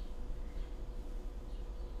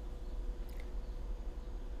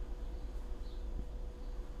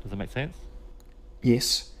 Does it make sense?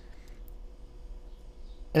 Yes.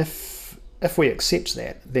 If we accept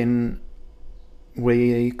that, then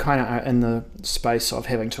we kind of are in the space of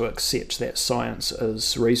having to accept that science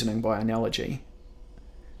is reasoning by analogy,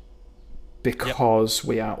 because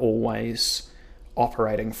we are always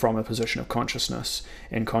operating from a position of consciousness,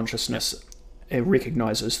 and consciousness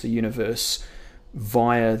recognizes the universe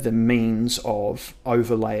via the means of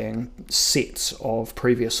overlaying sets of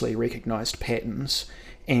previously recognized patterns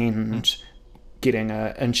and getting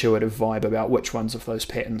an intuitive vibe about which ones of those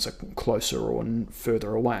patterns are closer or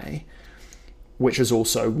further away, which is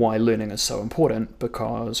also why learning is so important,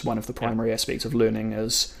 because one of the primary aspects of learning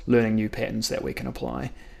is learning new patterns that we can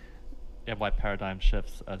apply. yeah, why paradigm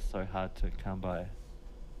shifts are so hard to come by.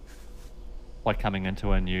 Why coming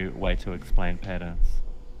into a new way to explain patterns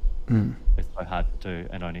is so hard to do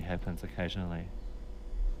and only happens occasionally.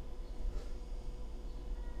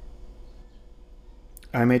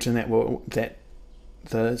 I imagine that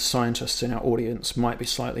the scientists in our audience might be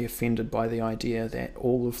slightly offended by the idea that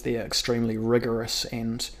all of their extremely rigorous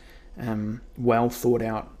and well thought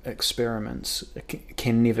out experiments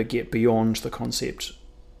can never get beyond the concept,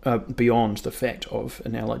 beyond the fact of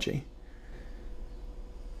analogy.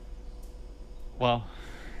 Well,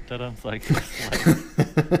 Didim's like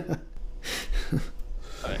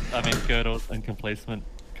I mean, Gödel's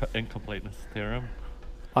incompleteness theorem.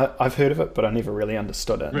 I've heard of it, but I never really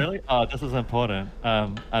understood it. Really? Oh, this is important.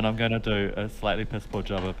 And I'm going to do a slightly piss poor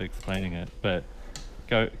job of explaining it, but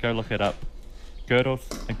go look it up.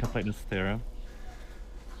 Gödel's incompleteness theorem.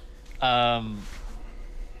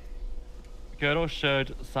 Gödel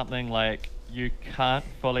showed something like you can't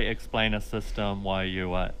fully explain a system while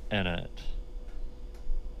you are in it.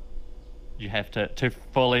 You have to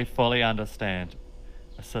fully understand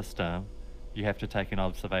a system, you have to take an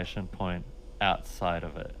observation point outside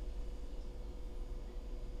of it,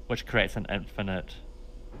 which creates an infinite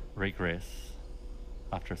regress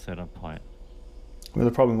after a certain point. Well,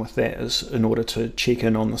 the problem with that is, in order to check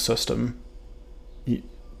in on the system,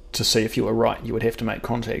 to see if you were right, you would have to make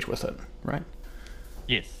contact with it, right?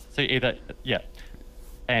 Yes. So either, yeah,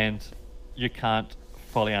 and you can't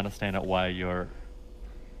fully understand it while you're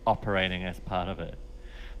operating as part of it.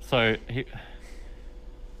 So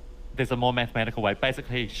there's a more mathematical way.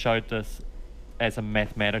 Basically, he showed this as a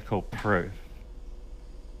mathematical proof.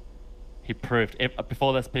 He proved,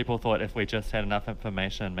 before this, people thought if we just had enough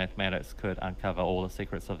information, mathematics could uncover all the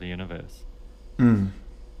secrets of the universe.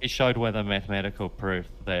 He showed with a mathematical proof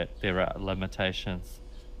that there are limitations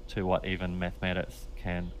to what even mathematics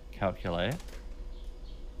can calculate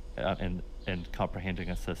in comprehending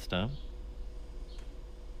a system.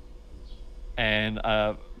 And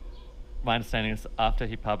my understanding is after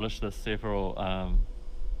he published this, several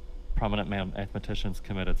prominent mathematicians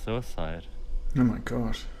committed suicide. Oh my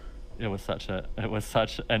gosh. It was such a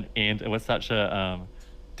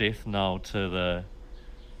death knell to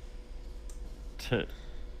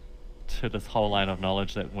this whole line of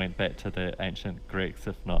knowledge that went back to the ancient Greeks,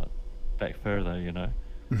 if not back further, you know.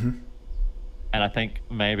 Mm-hmm. And I think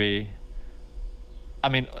maybe, I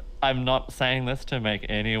mean, I'm not saying this to make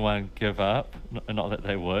anyone give up, not that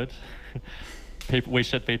they would. We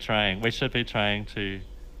should be trying to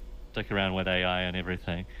stick around with AI and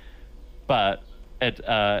everything, but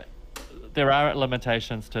there are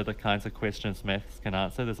limitations to the kinds of questions maths can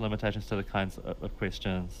answer. There's limitations to the kinds of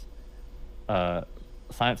questions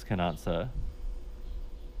science can answer.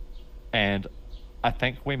 And I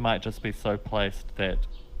think we might just be so placed that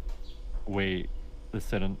there's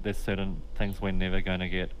certain things we're never going to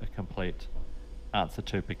get a complete answer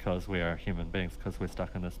to because we are human beings, because we're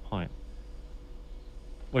stuck in this point.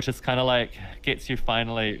 Which is kind of like, gets you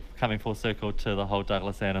finally coming full circle to the whole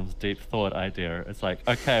Douglas Adams deep thought idea. It's like,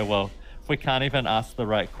 okay, well, if we can't even ask the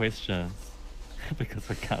right questions because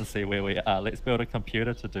we can't see where we are, let's build a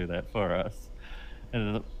computer to do that for us.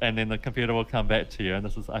 And then the computer will come back to you, and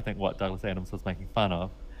this is, I think, what Douglas Adams was making fun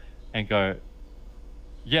of, and go,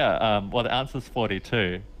 yeah, well, the answer's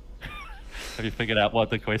 42. Have you figured out what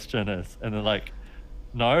the question is? And they're like,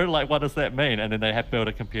 no, like, what does that mean? And then they have to build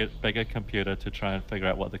a bigger computer to try and figure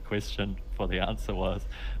out what the question for the answer was.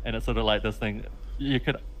 And it's sort of like this thing, you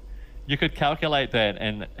could calculate that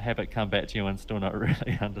and have it come back to you and still not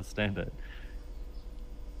really understand it.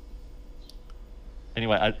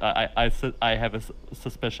 Anyway, I have a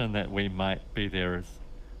suspicion that we might be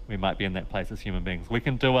in that place as human beings. We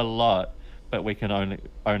can do a lot, but we can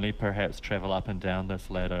only perhaps travel up and down this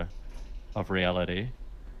ladder of reality,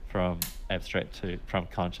 from abstract from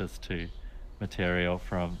conscious to material,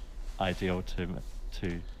 from the ideal to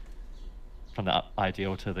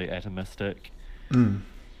the atomistic.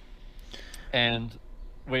 And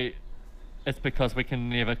it's because we can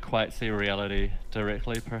never quite see reality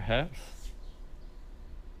directly, perhaps.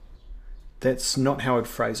 That's not how I'd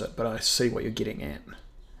phrase it, but I see what you're getting at.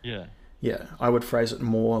 Yeah. Yeah, I would phrase it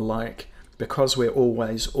more like, because we're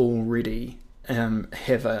always already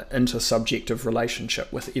have an intersubjective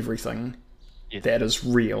relationship with everything that is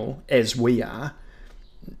real as we are,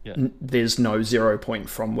 there's no 0 point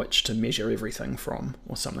from which to measure everything from,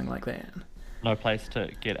 or something like that. No place to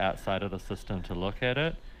get outside of the system to look at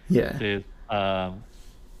it. Yeah. There's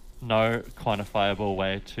no quantifiable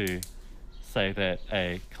way to say that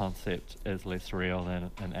a concept is less real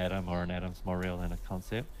than an atom, or an atom's more real than a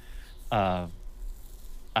concept,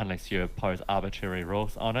 unless you impose arbitrary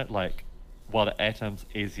rules on it, like while the atom's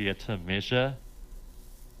easier to measure,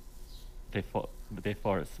 therefore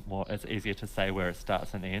it's easier to say where it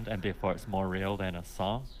starts and ends, and therefore it's more real than a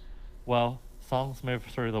song. Well, songs move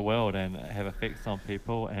through the world and have effects on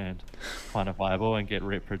people and quantifiable and get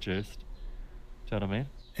reproduced. Do you know what I mean?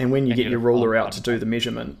 And when you And get you your just ruler can't out to do the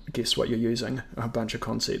measurement, guess what you're using? A bunch of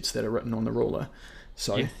concepts that are written on the ruler.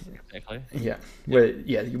 So Yes, exactly. yeah,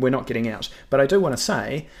 we're not getting out. But I do want to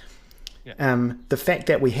say, Yeah. the fact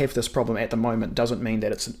that we have this problem at the moment doesn't mean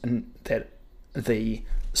that that the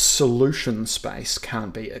solution space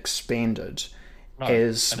can't be expanded No,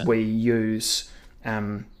 as and we use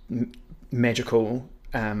magical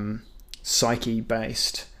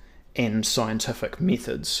psyche-based and scientific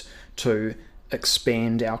methods to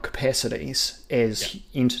expand our capacities as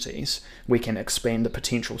entities. We can expand the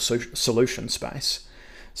potential solution space.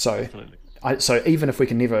 So absolutely. so even if we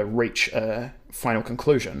can never reach a final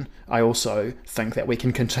conclusion, I also think that we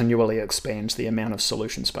can continually expand the amount of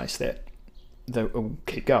solution space that will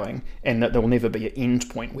keep going, and that there will never be an end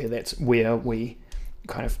point where we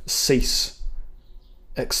kind of cease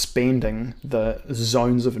expanding the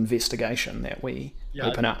zones of investigation that we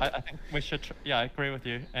open up. I think we should. I agree with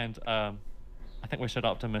you, and I think we should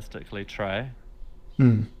optimistically try.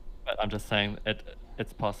 But I'm just saying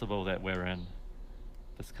it's possible that we're in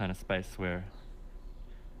this kind of space where,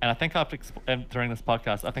 and I think and during this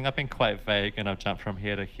podcast, I think I've been quite vague and I've jumped from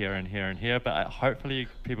here to here and here and here, but hopefully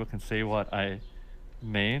people can see what I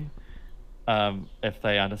mean. If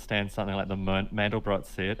they understand something like the Mandelbrot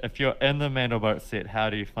set. If you're in the Mandelbrot set, how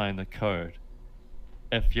do you find the code?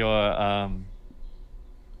 If you're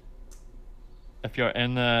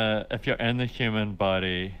in the human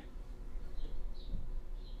body,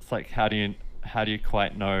 it's like how do you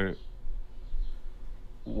quite know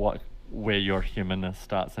where your humanness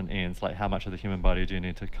starts and ends? Like how much of the human body do you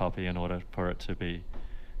need to copy in order for it to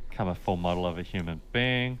become a full model of a human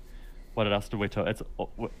being? What else do we talk?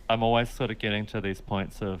 I'm always sort of getting to these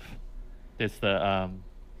points of there's the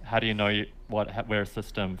how do you know where a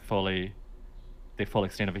system the full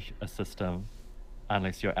extent of a system,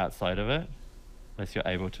 unless you're outside of it, unless you're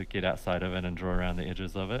able to get outside of it and draw around the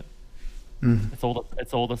edges of it. It's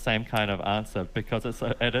all the same kind of answer, because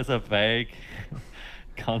it is a vague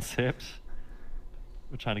concept.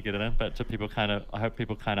 We're trying to get it in, but I hope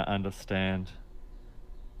people kind of understand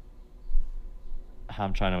how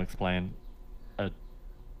I'm trying to explain a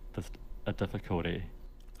difficulty.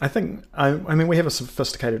 I think I mean we have a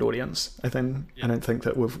sophisticated audience. I don't think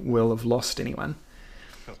that we'll have lost anyone.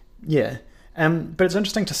 Cool. Yeah, but it's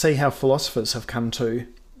interesting to see how philosophers have come to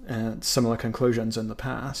similar conclusions in the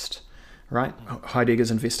past, right?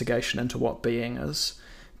 Heidegger's investigation into what being is,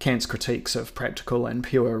 Kant's critiques of practical and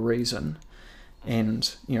pure reason,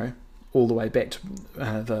 and all the way back to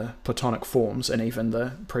the Platonic forms and even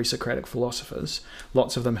the pre-Socratic philosophers.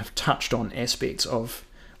 Lots of them have touched on aspects of,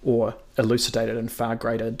 or elucidated in far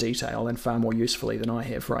greater detail and far more usefully than I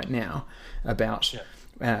have right now, about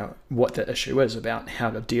what the issue is, about how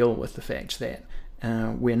to deal with the fact that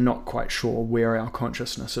we're not quite sure where our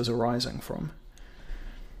consciousness is arising from.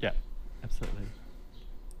 Yeah, absolutely.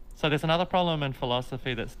 So there's another problem in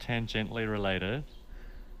philosophy that's tangentially related,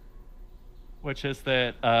 which is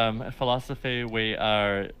that in philosophy we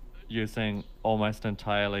are using almost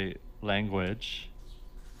entirely language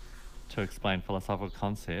to explain philosophical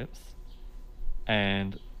concepts,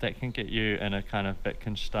 and that can get you in a kind of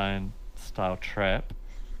Wittgenstein-style trap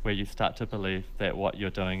where you start to believe that what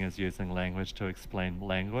you're doing is using language to explain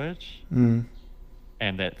language, and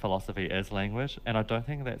that philosophy is language, and I don't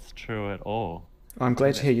think that's true at all. I'm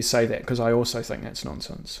glad to hear you say that, because I also think that's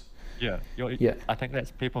nonsense. Yeah, I think that's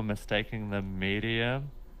people mistaking the medium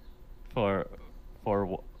for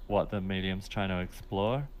what the medium's trying to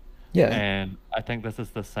explore. Yeah. And I think this is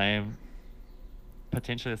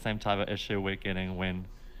potentially the same type of issue we're getting when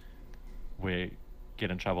we get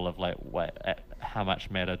in trouble of like, how much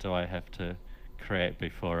matter do I have to create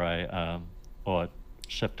before I or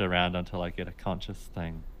shift around until I get a conscious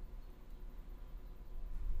thing?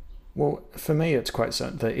 Well, for me, it's quite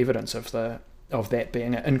simple. The evidence of that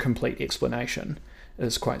being an incomplete explanation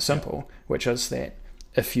is quite simple, which is that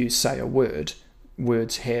if you say a word,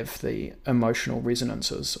 words have the emotional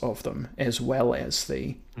resonances of them as well as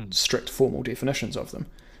the strict formal definitions of them.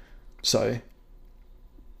 So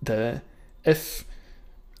if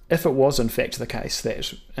it was in fact the case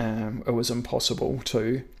that it was impossible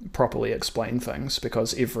to properly explain things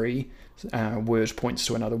because every word points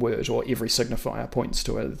to another word, or every signifier points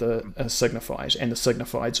to a signified, and the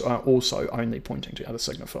signifieds are also only pointing to other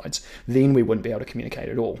signifieds, then we wouldn't be able to communicate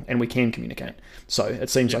at all, and we can communicate. So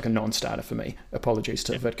it seems like a non-starter for me. Apologies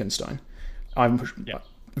to Wittgenstein.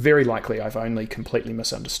 very likely I've only completely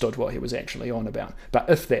misunderstood what he was actually on about. But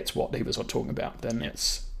if that's what he was talking about, then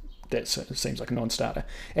it seems like a non-starter.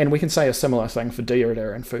 And we can say a similar thing for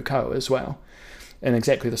Derrida and Foucault as well, in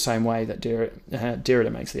exactly the same way that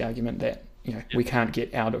Derrida makes the argument that we can't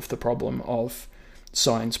get out of the problem of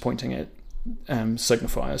signs pointing at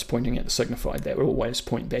signifiers pointing at the signified that will always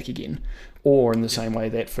point back again, or in the same way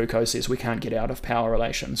that Foucault says we can't get out of power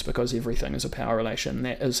relations because everything is a power relation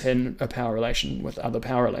that is in a power relation with other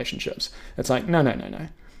power relationships. It's like, no.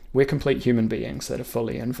 We're complete human beings that are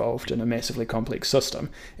fully involved in a massively complex system,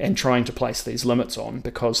 and trying to place these limits on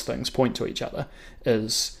because things point to each other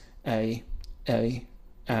is a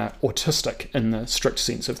autistic, in the strict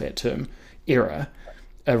sense of that term, error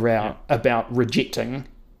about rejecting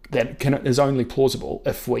that is only plausible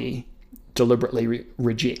if we deliberately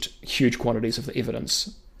reject huge quantities of the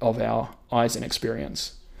evidence of our eyes and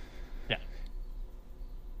experience. Yeah.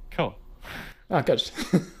 Cool. Oh, good.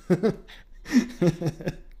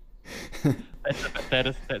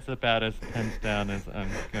 That's about as pinned down as I'm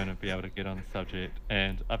going to be able to get on the subject.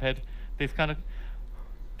 And I've had these kind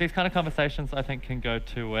of conversations. I think can go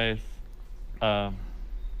two ways.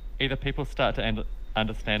 Either people start to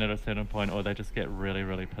understand at a certain point, or they just get really,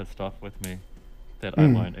 really pissed off with me that I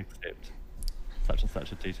won't accept such and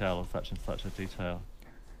such a detail or such and such a detail.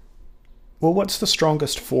 Well, what's the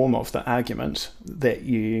strongest form of the argument that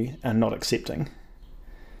you are not accepting?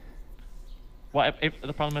 Well,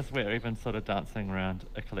 the problem is we're even sort of dancing around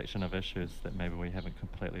a collection of issues that maybe we haven't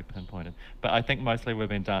completely pinpointed. But I think mostly we've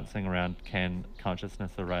been dancing around, can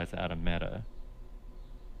consciousness arise out of matter?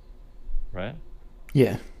 Right?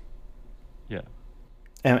 Yeah. Yeah.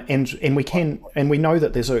 And we know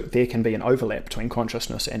that there can be an overlap between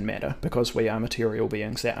consciousness and matter because we are material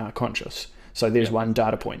beings that are conscious. So there's one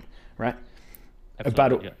data point, right?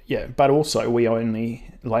 Absolutely, But also we only,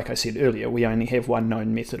 like I said earlier, we only have one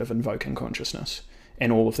known method of invoking consciousness,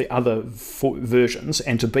 and all of the other versions.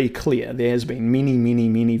 And to be clear, there has been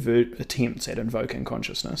many attempts at invoking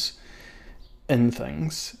consciousness in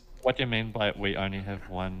things. What do you mean by we only have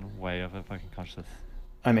one way of invoking consciousness?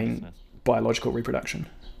 I mean biological reproduction.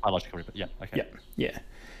 Yeah. Okay. Yeah.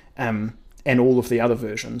 And all of the other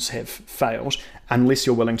versions have failed, unless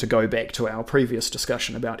you're willing to go back to our previous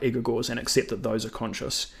discussion about egregores and accept that those are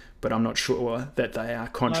conscious. But I'm not sure that they are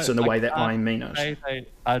conscious in the way that I mean it. They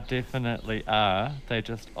are definitely are. They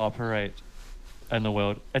just operate in the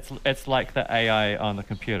world. It's like the AI on the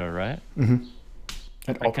computer, right? Mm-hmm.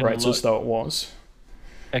 It operates as though it was.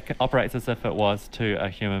 It operates as if it was to a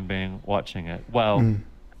human being watching it. Well,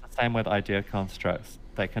 it's the same with idea constructs.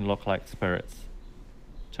 They can look like spirits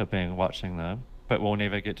to being watching them, but we'll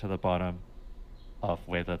never get to the bottom of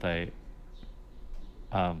whether they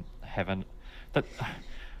haven't.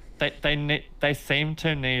 They seem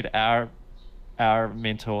to need our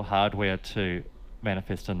mental hardware to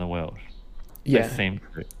manifest in the world. Yeah. They seem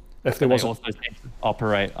to. If there was also seem to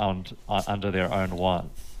operate under their own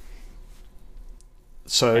wants.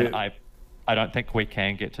 So and I don't think we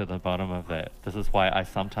can get to the bottom of that. This is why I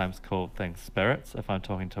sometimes call things spirits if I'm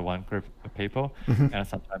talking to one group of people, and I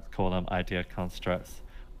sometimes call them idea constructs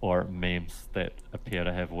or memes that appear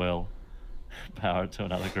to have will power to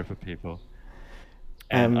another group of people.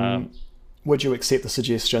 And, would you accept the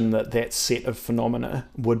suggestion that that set of phenomena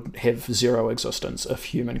would have zero existence if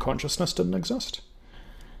human consciousness didn't exist?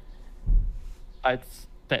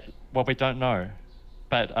 Well, we don't know,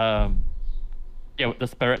 but yeah, the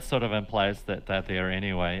spirit sort of implies that they're there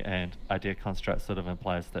anyway, and idea construct sort of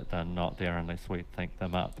implies that they're not there unless we think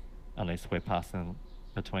them up, unless we're passing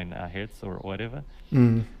between our heads or whatever.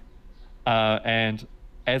 And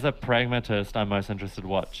as a pragmatist, I'm most interested in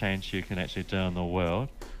what change you can actually do in the world.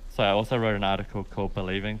 So I also wrote an article called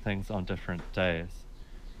Believing Things on Different Days.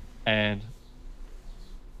 And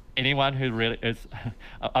anyone who really is,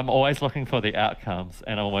 I'm always looking for the outcomes,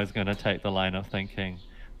 and I'm always going to take the line of thinking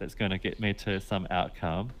that's going to get me to some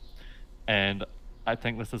outcome. And I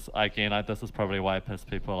think this is, again, this is probably why I piss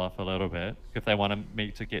people off a little bit, if they want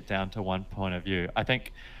me to get down to one point of view. I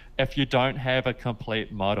think if you don't have a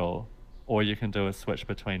complete model, all you can do is switch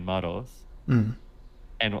between models, and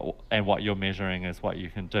what you're measuring is what you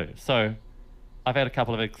can do. So I've had a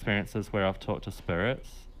couple of experiences where I've talked to spirits,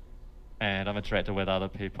 and I've interacted with other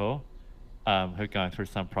people who are going through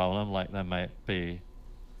some problem, like they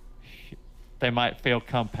might feel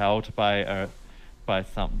compelled by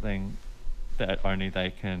something that only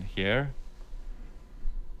they can hear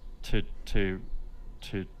to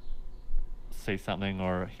see something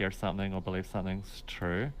or hear something or believe something's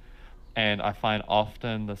true. And I find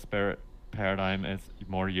often the spirit paradigm is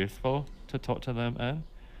more useful to talk to them in,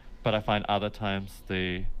 but I find other times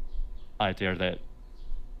the idea that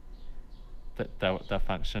that they're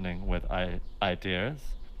functioning with ideas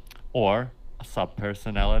or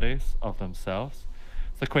sub-personalities of themselves.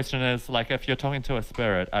 The question is, like, if you're talking to a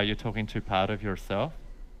spirit, are you talking to part of yourself?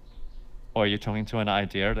 Or are you talking to an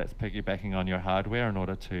idea that's piggybacking on your hardware in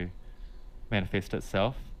order to manifest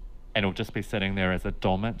itself? And it'll just be sitting there as a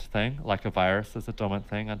dormant thing, like a virus is a dormant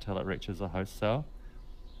thing until it reaches a host cell?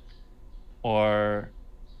 Or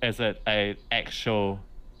is it a actual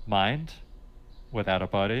mind without a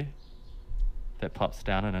body that pops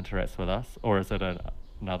down and interacts with us? Or is it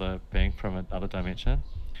another being from another dimension?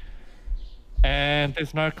 And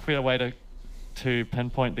there's no clear way to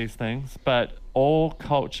pinpoint these things, but all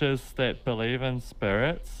cultures that believe in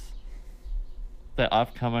spirits that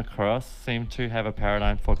I've come across seem to have a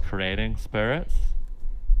paradigm for creating spirits,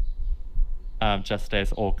 just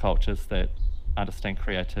as all cultures that understand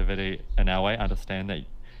creativity in our way understand that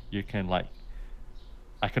you can, like,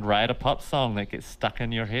 I can write a pop song that gets stuck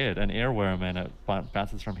in your head, an earworm, and it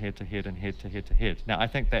bounces from head to head and head to head to head. Now, I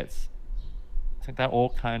think they're all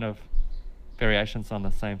kind of variations on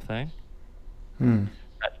the same thing.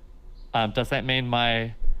 But, does that mean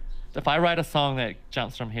if I write a song that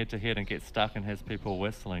jumps from head to head and gets stuck and has people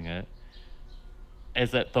whistling it,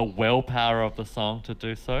 is it the willpower of the song to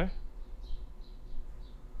do so?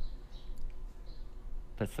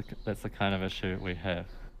 That's the kind of issue we have.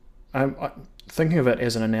 Thinking of it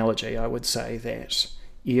as an analogy, I would say that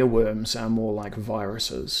earworms are more like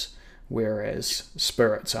viruses, whereas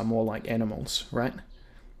spirits are more like animals, right?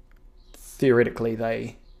 Theoretically,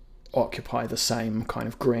 they occupy the same kind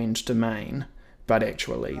of grand domain, but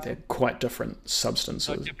actually they're quite different substances.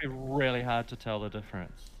 So it could be really hard to tell the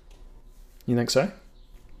difference. You think so?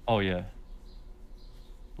 Oh, yeah.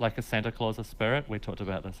 Like a Santa Claus a spirit? We talked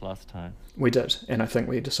about this last time. We did, and I think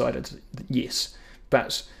we decided yes.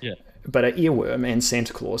 But yeah. But an earworm and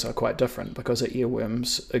Santa Claus are quite different, because an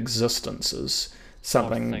earworm's existence is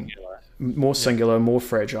something more singular, more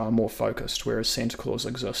fragile, more focused, whereas Santa Claus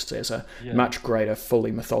exists as a much greater,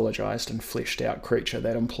 fully mythologized and fleshed out creature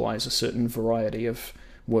that implies a certain variety of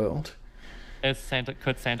world.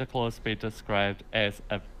 Could Santa Claus be described as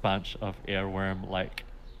a bunch of earworm-like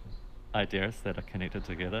ideas that are connected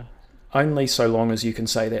together? Only so long as you can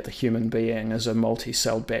say that the human being is a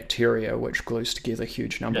multi-celled bacteria which glues together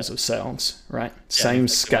huge numbers of cells, right? Same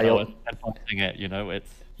scale.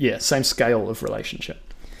 Same scale of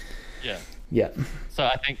relationship. Yeah. So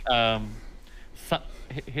I think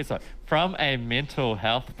from a mental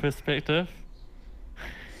health perspective,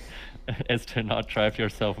 is to not drive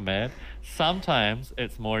yourself mad. Sometimes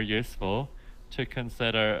it's more useful to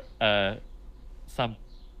consider some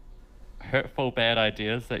hurtful, bad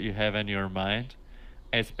ideas that you have in your mind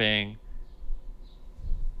as being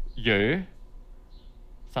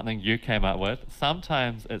something you came up with.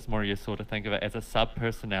 Sometimes it's more useful to think of it as a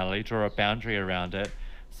sub-personality, draw a boundary around it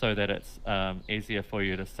so that it's easier for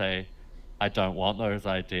you to say, I don't want those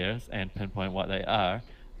ideas, and pinpoint what they are.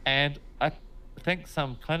 And I think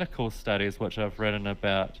some clinical studies, which I've written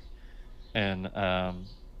about in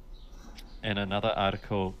another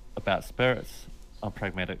article about spirits on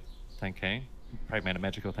pragmatic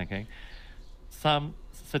magical thinking, some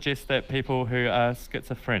suggest that people who are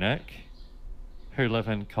schizophrenic, who live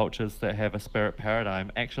in cultures that have a spirit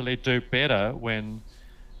paradigm, actually do better when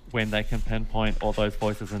they can pinpoint all those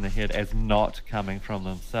voices in their head as not coming from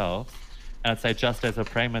themselves. And I'd say, just as a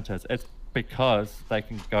pragmatist, it's because they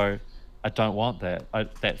can go, I don't want that.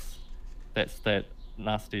 That's that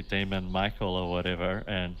nasty demon Michael or whatever,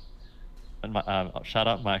 and shut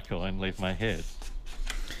up, Michael, and leave my head.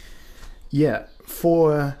 Yeah,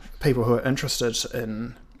 for people who are interested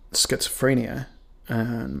in schizophrenia,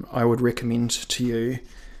 I would recommend to you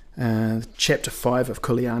chapter 5 of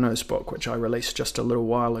Culiano's book, which I released just a little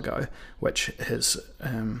while ago, which is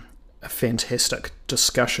a fantastic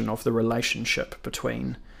discussion of the relationship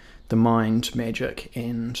between the mind, magic,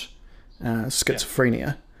 and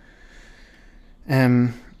schizophrenia.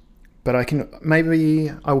 But I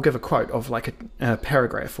will give a quote of like a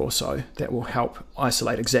paragraph or so that will help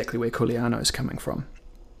isolate exactly where Culiano is coming from.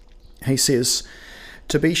 He says,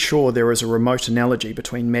 to be sure, there is a remote analogy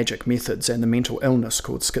between magic methods and the mental illness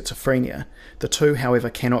called schizophrenia. The two, however,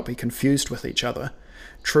 cannot be confused with each other.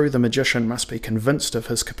 True, the magician must be convinced of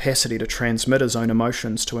his capacity to transmit his own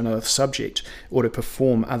emotions to another subject or to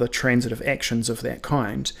perform other transitive actions of that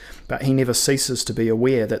kind, but he never ceases to be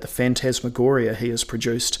aware that the phantasmagoria he has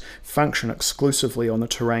produced function exclusively on the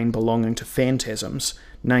terrain belonging to phantasms,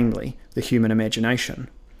 namely, the human imagination.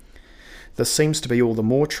 This seems to be all the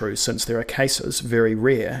more true since there are cases, very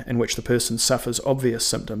rare, in which the person suffers obvious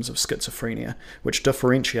symptoms of schizophrenia, which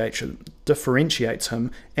differentiates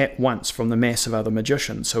him at once from the mass of other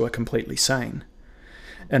magicians who are completely sane.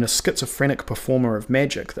 In a schizophrenic performer of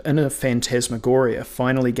magic, the inner phantasmagoria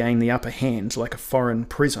finally gained the upper hand like a foreign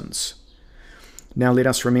presence. Now let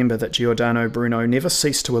us remember that Giordano Bruno never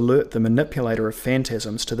ceased to alert the manipulator of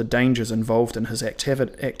phantasms to the dangers involved in his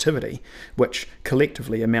activity, which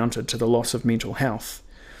collectively amounted to the loss of mental health.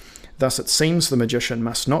 Thus it seems the magician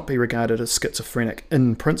must not be regarded as schizophrenic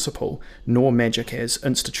in principle, nor magic as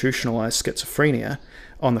institutionalized schizophrenia.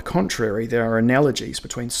 On the contrary, there are analogies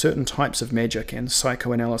between certain types of magic and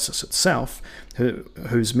psychoanalysis itself,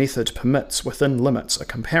 whose method permits, within limits, a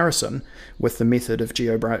comparison with the method of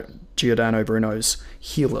Giordano Bruno's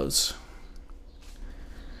healers.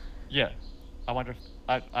 Yeah, I wonder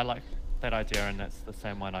if I like that idea, and that's the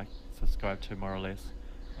same one I subscribe to more or less.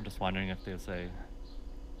 I'm just wondering if there's a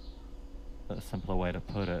simpler way to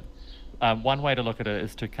put it. One way to look at it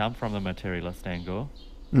is to come from the materialist angle.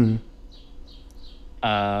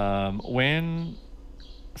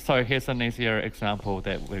 So here's an easier example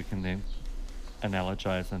that we can then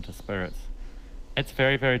analogize into spirits. It's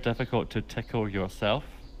very, very difficult to tickle yourself.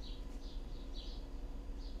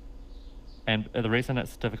 And the reason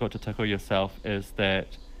it's difficult to tickle yourself is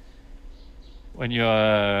that when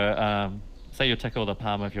you're, say you tickle the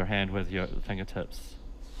palm of your hand with your fingertips,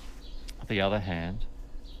 the other hand,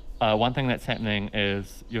 one thing that's happening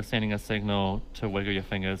is you're sending a signal to wiggle your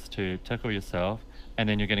fingers to tickle yourself, and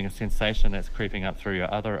then you're getting a sensation that's creeping up through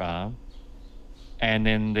your other arm. And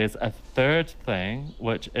then there's a third thing,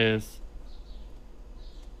 which is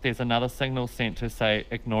there's another signal sent to say,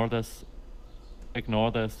 ignore this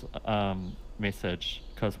message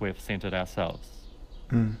because we've sent it ourselves.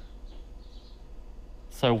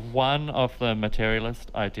 So one of the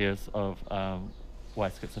materialist ideas of why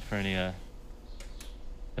schizophrenia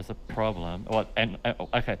is a problem,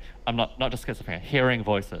 okay, I'm not just schizophrenia, hearing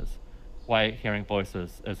voices. Why hearing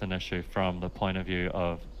voices is an issue from the point of view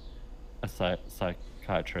of a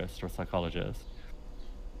psychiatrist or psychologist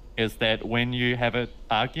is that when you have an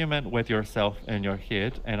argument with yourself in your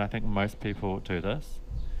head, and I think most people do this,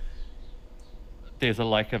 there's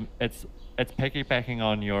it's piggybacking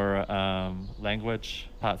on your language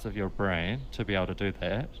parts of your brain to be able to do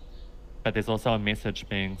that, but there's also a message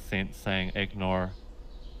being sent saying ignore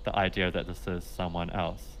the idea that this is someone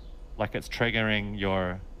else. Like it's triggering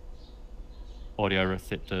your audio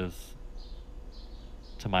receptors,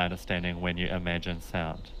 to my understanding, when you imagine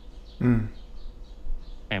sound. And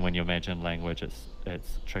when you imagine language, it's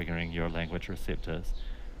triggering your language receptors.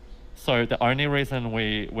 So the only reason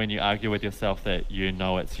when you argue with yourself that you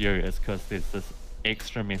know it's you is because there's this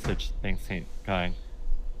extra message being sent going,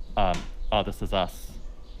 oh, this is us.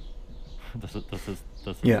 This is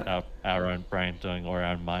our own brain doing, or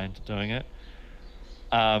our own mind doing it.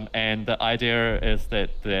 And the idea is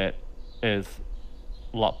that is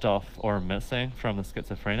lopped off or missing from the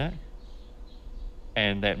schizophrenic,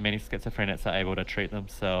 and that many schizophrenics are able to treat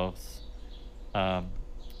themselves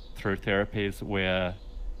through therapies where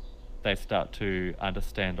they start to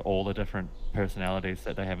understand all the different personalities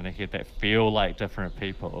that they have in their head that feel like different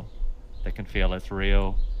people. They can feel as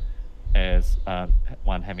real as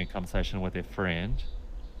one having a conversation with their friend.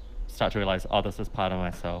 Start to realize, oh, this is part of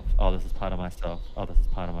myself. Oh, this is part of myself. Oh, this is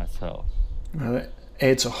part of myself. Well, that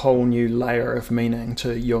adds a whole new layer of meaning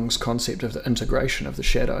to Jung's concept of the integration of the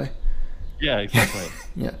shadow. Yeah, exactly.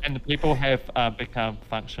 Yeah. And the people have become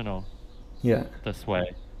functional this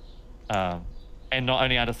way. And not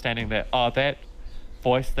only understanding that, that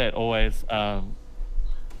voice that always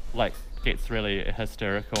gets really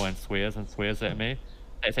hysterical and swears at me,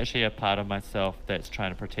 that's actually a part of myself that's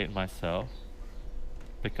trying to protect myself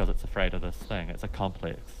because it's afraid of this thing. It's a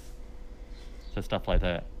complex. So stuff like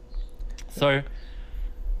that. So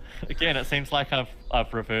again, it seems like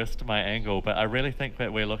I've reversed my angle, but I really think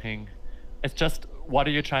that we're looking, it's just, what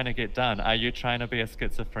are you trying to get done? Are you trying to be a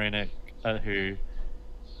schizophrenic are you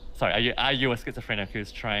a schizophrenic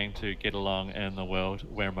who's trying to get along in the world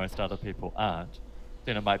where most other people aren't?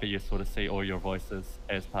 Then it might be useful to see all your voices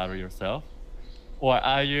as part of yourself. Or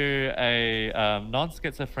are you a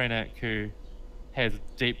non-schizophrenic who has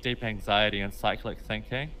deep anxiety and cyclic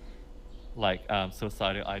thinking, like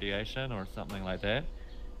suicidal ideation or something like that?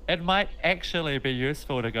 It might actually be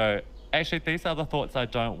useful to go, actually, these are the thoughts I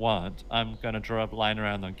don't want. I'm going to draw a line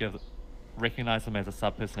around them, recognize them as a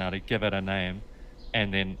subpersonality, give it a name,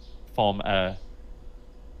 and then form a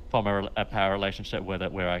power relationship with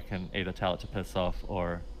it where I can either tell it to piss off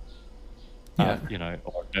or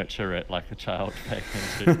or nurture it like a child back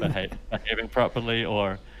into behaving properly,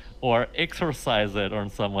 or or exercise it or in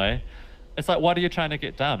some way. It's like, what are you trying to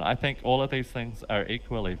get done? I think all of these things are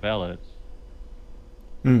equally valid.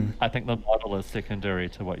 I think the model is secondary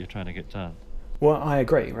to what you're trying to get done. Well, I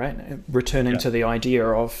agree, right? Returning to the idea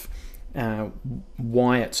of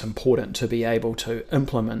why it's important to be able to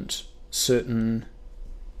implement certain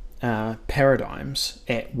paradigms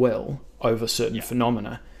at will over certain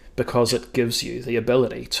phenomena, because it gives you the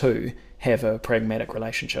ability to have a pragmatic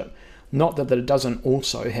relationship. Not that it doesn't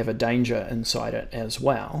also have a danger inside it as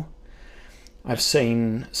well. I've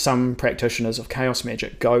seen some practitioners of chaos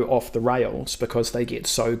magic go off the rails because they get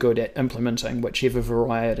so good at implementing whichever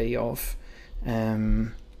variety of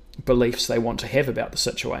beliefs they want to have about the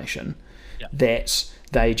situation that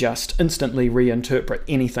they just instantly reinterpret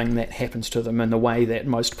anything that happens to them in the way that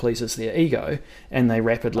most pleases their ego, and they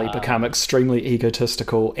rapidly become extremely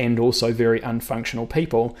egotistical and also very unfunctional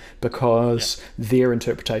people, because their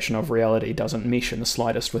interpretation of reality doesn't mesh in the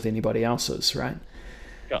slightest with anybody else's, right?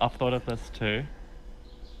 Yeah, I've thought of this too.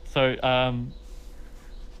 So, so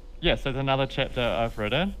there's another chapter I've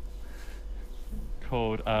written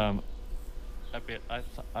called, what did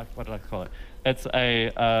I call it? It's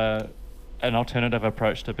an alternative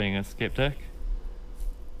approach to being a skeptic,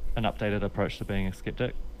 an updated approach to being a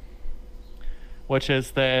skeptic, which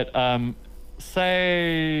is that,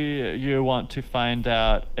 say you want to find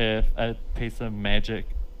out if a piece of magic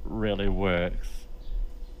really works.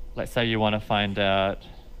 Let's say you want to find out,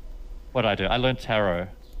 what I do? I learned tarot.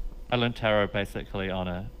 I learned tarot basically on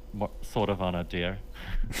a dare.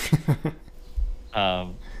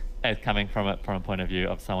 As coming from it from a point of view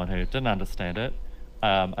of someone who didn't understand it.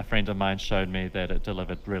 A friend of mine showed me that it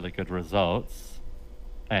delivered really good results,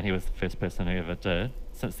 and he was the first person who ever did.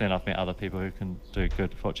 Since then, I've met other people who can do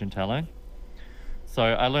good fortune telling. So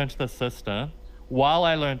I learned the system. While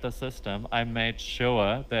I learned the system, I made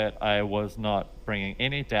sure that I was not bringing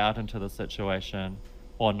any doubt into the situation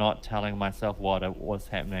or not telling myself what was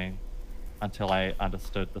happening until I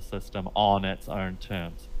understood the system on its own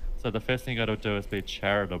terms. So the first thing you got to do is be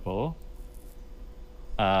charitable.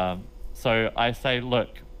 So I say,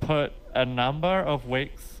 look, put a number of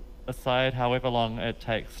weeks aside, however long it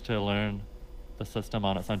takes to learn the system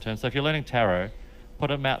on its own terms. So if you're learning tarot,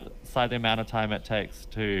 put aside the amount of time it takes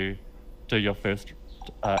to do your first,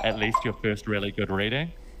 at least your first really good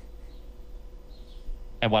reading.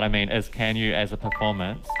 And what I mean is, can you, as a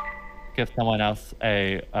performance, give someone else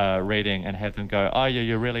a reading and have them go, oh yeah,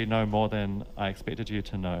 you really know more than I expected you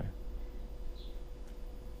to know.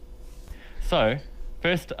 So,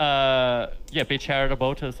 first, be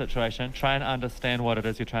charitable to the situation. Try and understand what it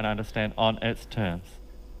is you're trying to understand on its terms.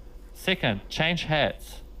 Second, change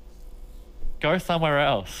hats. Go somewhere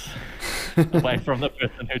else, away from the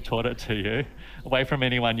person who taught it to you, away from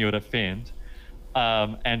anyone you would offend,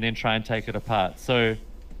 and then try and take it apart. So,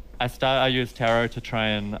 I use tarot to try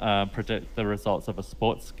and predict the results of a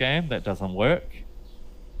sports game. That doesn't work.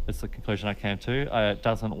 It's the conclusion I came to. It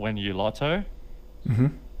doesn't win you lotto. Mm-hmm.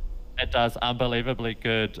 It does unbelievably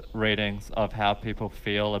good readings of how people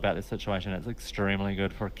feel about the situation. It's extremely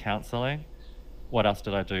good for counseling. What else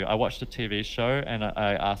did I do? I watched a TV show, and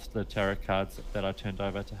I asked the tarot cards that I turned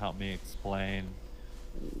over to help me explain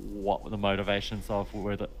what the motivations of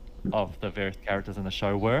the various characters in the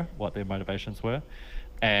show were, what their motivations were.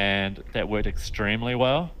 And that worked extremely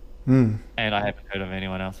well. And I haven't heard of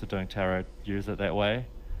anyone else doing tarot use it that way.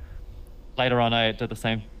 Later on, I did the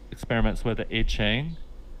same experiments with the I Ching,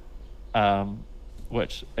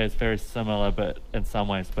 which is very similar, but in some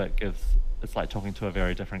ways, but it's like talking to a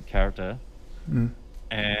very different character.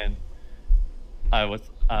 And I was,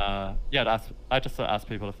 I just sort of ask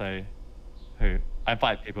people I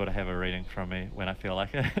invite people to have a reading from me when I feel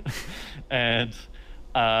like it. And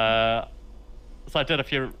so I did a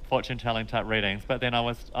few fortune telling type readings, but then I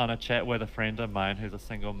was on a chat with a friend of mine who's a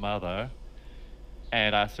single mother,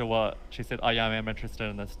 and I asked her she said, oh yeah, I'm interested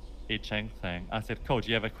in this I Ching thing. I said, cool, do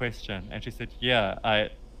you have a question? And she said, yeah, the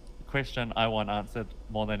question I want answered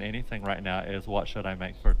more than anything right now is, what should I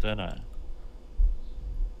make for dinner?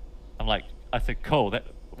 I said, cool,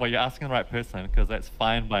 you're asking the right person, because that's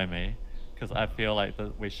fine by me, because I feel like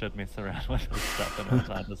we should mess around with this stuff in order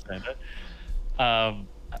to understand it.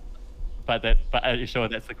 But are you sure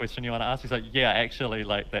that's the question you want to ask? He's like, yeah, actually,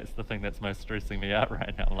 that's the thing that's most stressing me out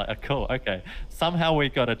right now. I'm like, oh, cool, okay. Somehow we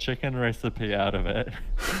got a chicken recipe out of it.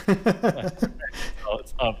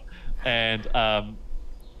 And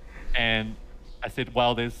I said,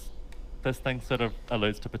 well, this thing sort of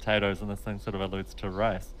alludes to potatoes, and this thing sort of alludes to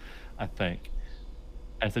rice, I think.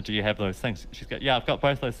 I said, do you have those things? She's got, yeah, I've got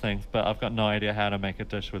both those things, but I've got no idea how to make a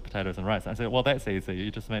dish with potatoes and rice. I said, well, that's easy.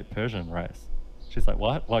 You just make Persian rice. She's like,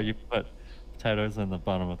 what? Well, you put potatoes in the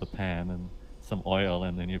bottom of the pan and some oil,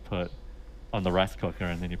 and then you put on the rice cooker,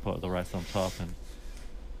 and then you put the rice on top,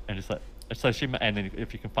 and just like, so and then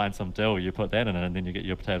if you can find some dill, you put that in it, and then you get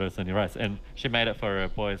your potatoes and your rice. And she made it for her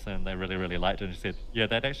boys, and they really, really liked it. And she said, yeah,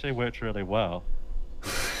 that actually worked really well.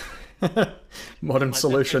 Modern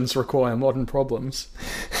solutions require modern problems.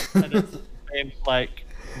 And it's been like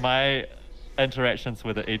my interactions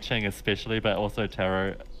with the I Ching especially, but also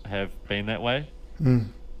tarot, have been that way.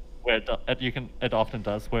 Where it often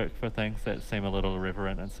does work for things that seem a little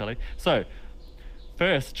irreverent and silly. So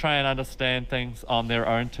first, try and understand things on their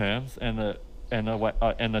own terms in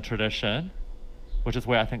the tradition, which is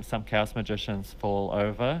where I think some chaos magicians fall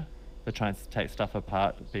over. They try and take stuff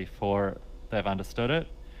apart before they've understood it,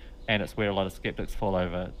 and it's where a lot of skeptics fall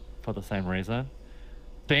over for the same reason.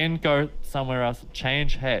 Then go somewhere else,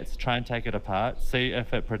 change hats, try and take it apart, see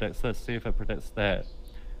if it predicts this, see if it predicts that.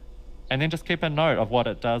 And then just keep a note of what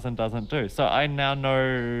it does and doesn't do. So I now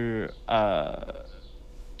know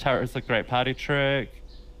tarot is a great party trick.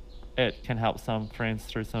 It can help some friends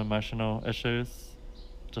through some emotional issues,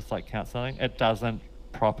 just like counseling. It doesn't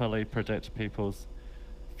properly predict people's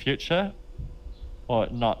future, or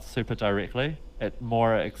not super directly. It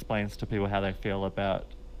more explains to people how they feel about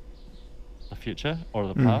the future or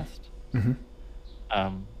the past.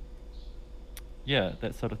 Yeah,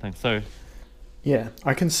 that sort of thing. So yeah,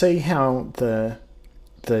 I can see how the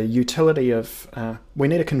utility of we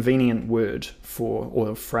need a convenient word for,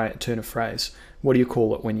 or turn of phrase. What do you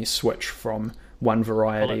call it when you switch from one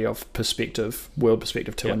variety of world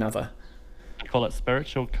perspective to another? I call it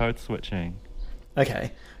spiritual code switching.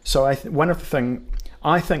 Okay, so I think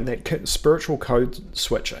that spiritual code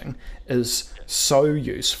switching is so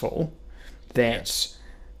useful that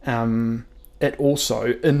it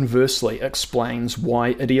also inversely explains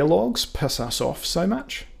why ideologues piss us off so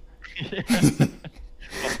much.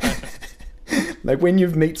 Like when you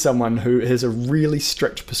meet someone who has a really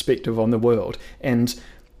strict perspective on the world, and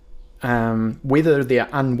whether they're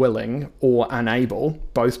unwilling or unable,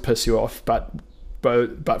 both piss you off, but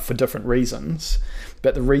for different reasons.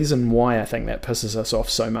 But the reason why I think that pisses us off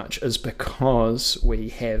so much is because we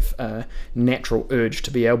have a natural urge to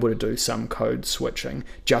be able to do some code switching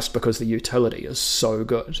just because the utility is so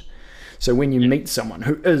good. So when you meet someone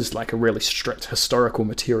who is like a really strict historical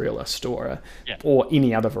materialist or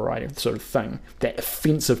any other variety of sort of thing, that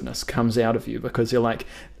offensiveness comes out of you because you're like,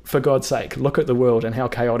 for God's sake, look at the world and how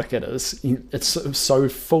chaotic it is. It's so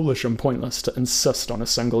foolish and pointless to insist on a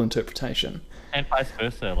single interpretation. And vice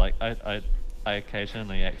versa. Like I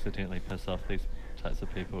occasionally accidentally piss off these types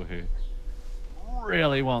of people who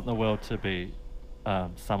really want the world to be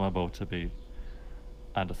summable, to be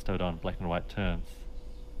understood on black and white terms.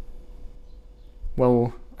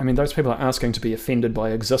 Well, I mean, those people are asking to be offended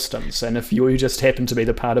by existence, and if you just happen to be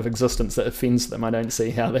the part of existence that offends them, I don't see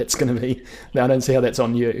how that's going to be. I don't see how that's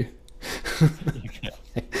on you.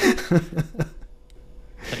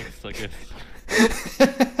 Thanks, I guess.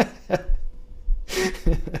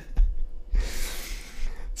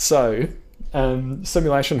 So,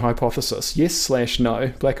 simulation hypothesis,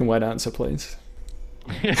 yes/no? Black and white answer, please.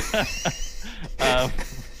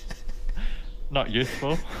 Not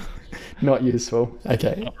useful. Not useful.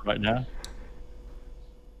 Okay. Not right now.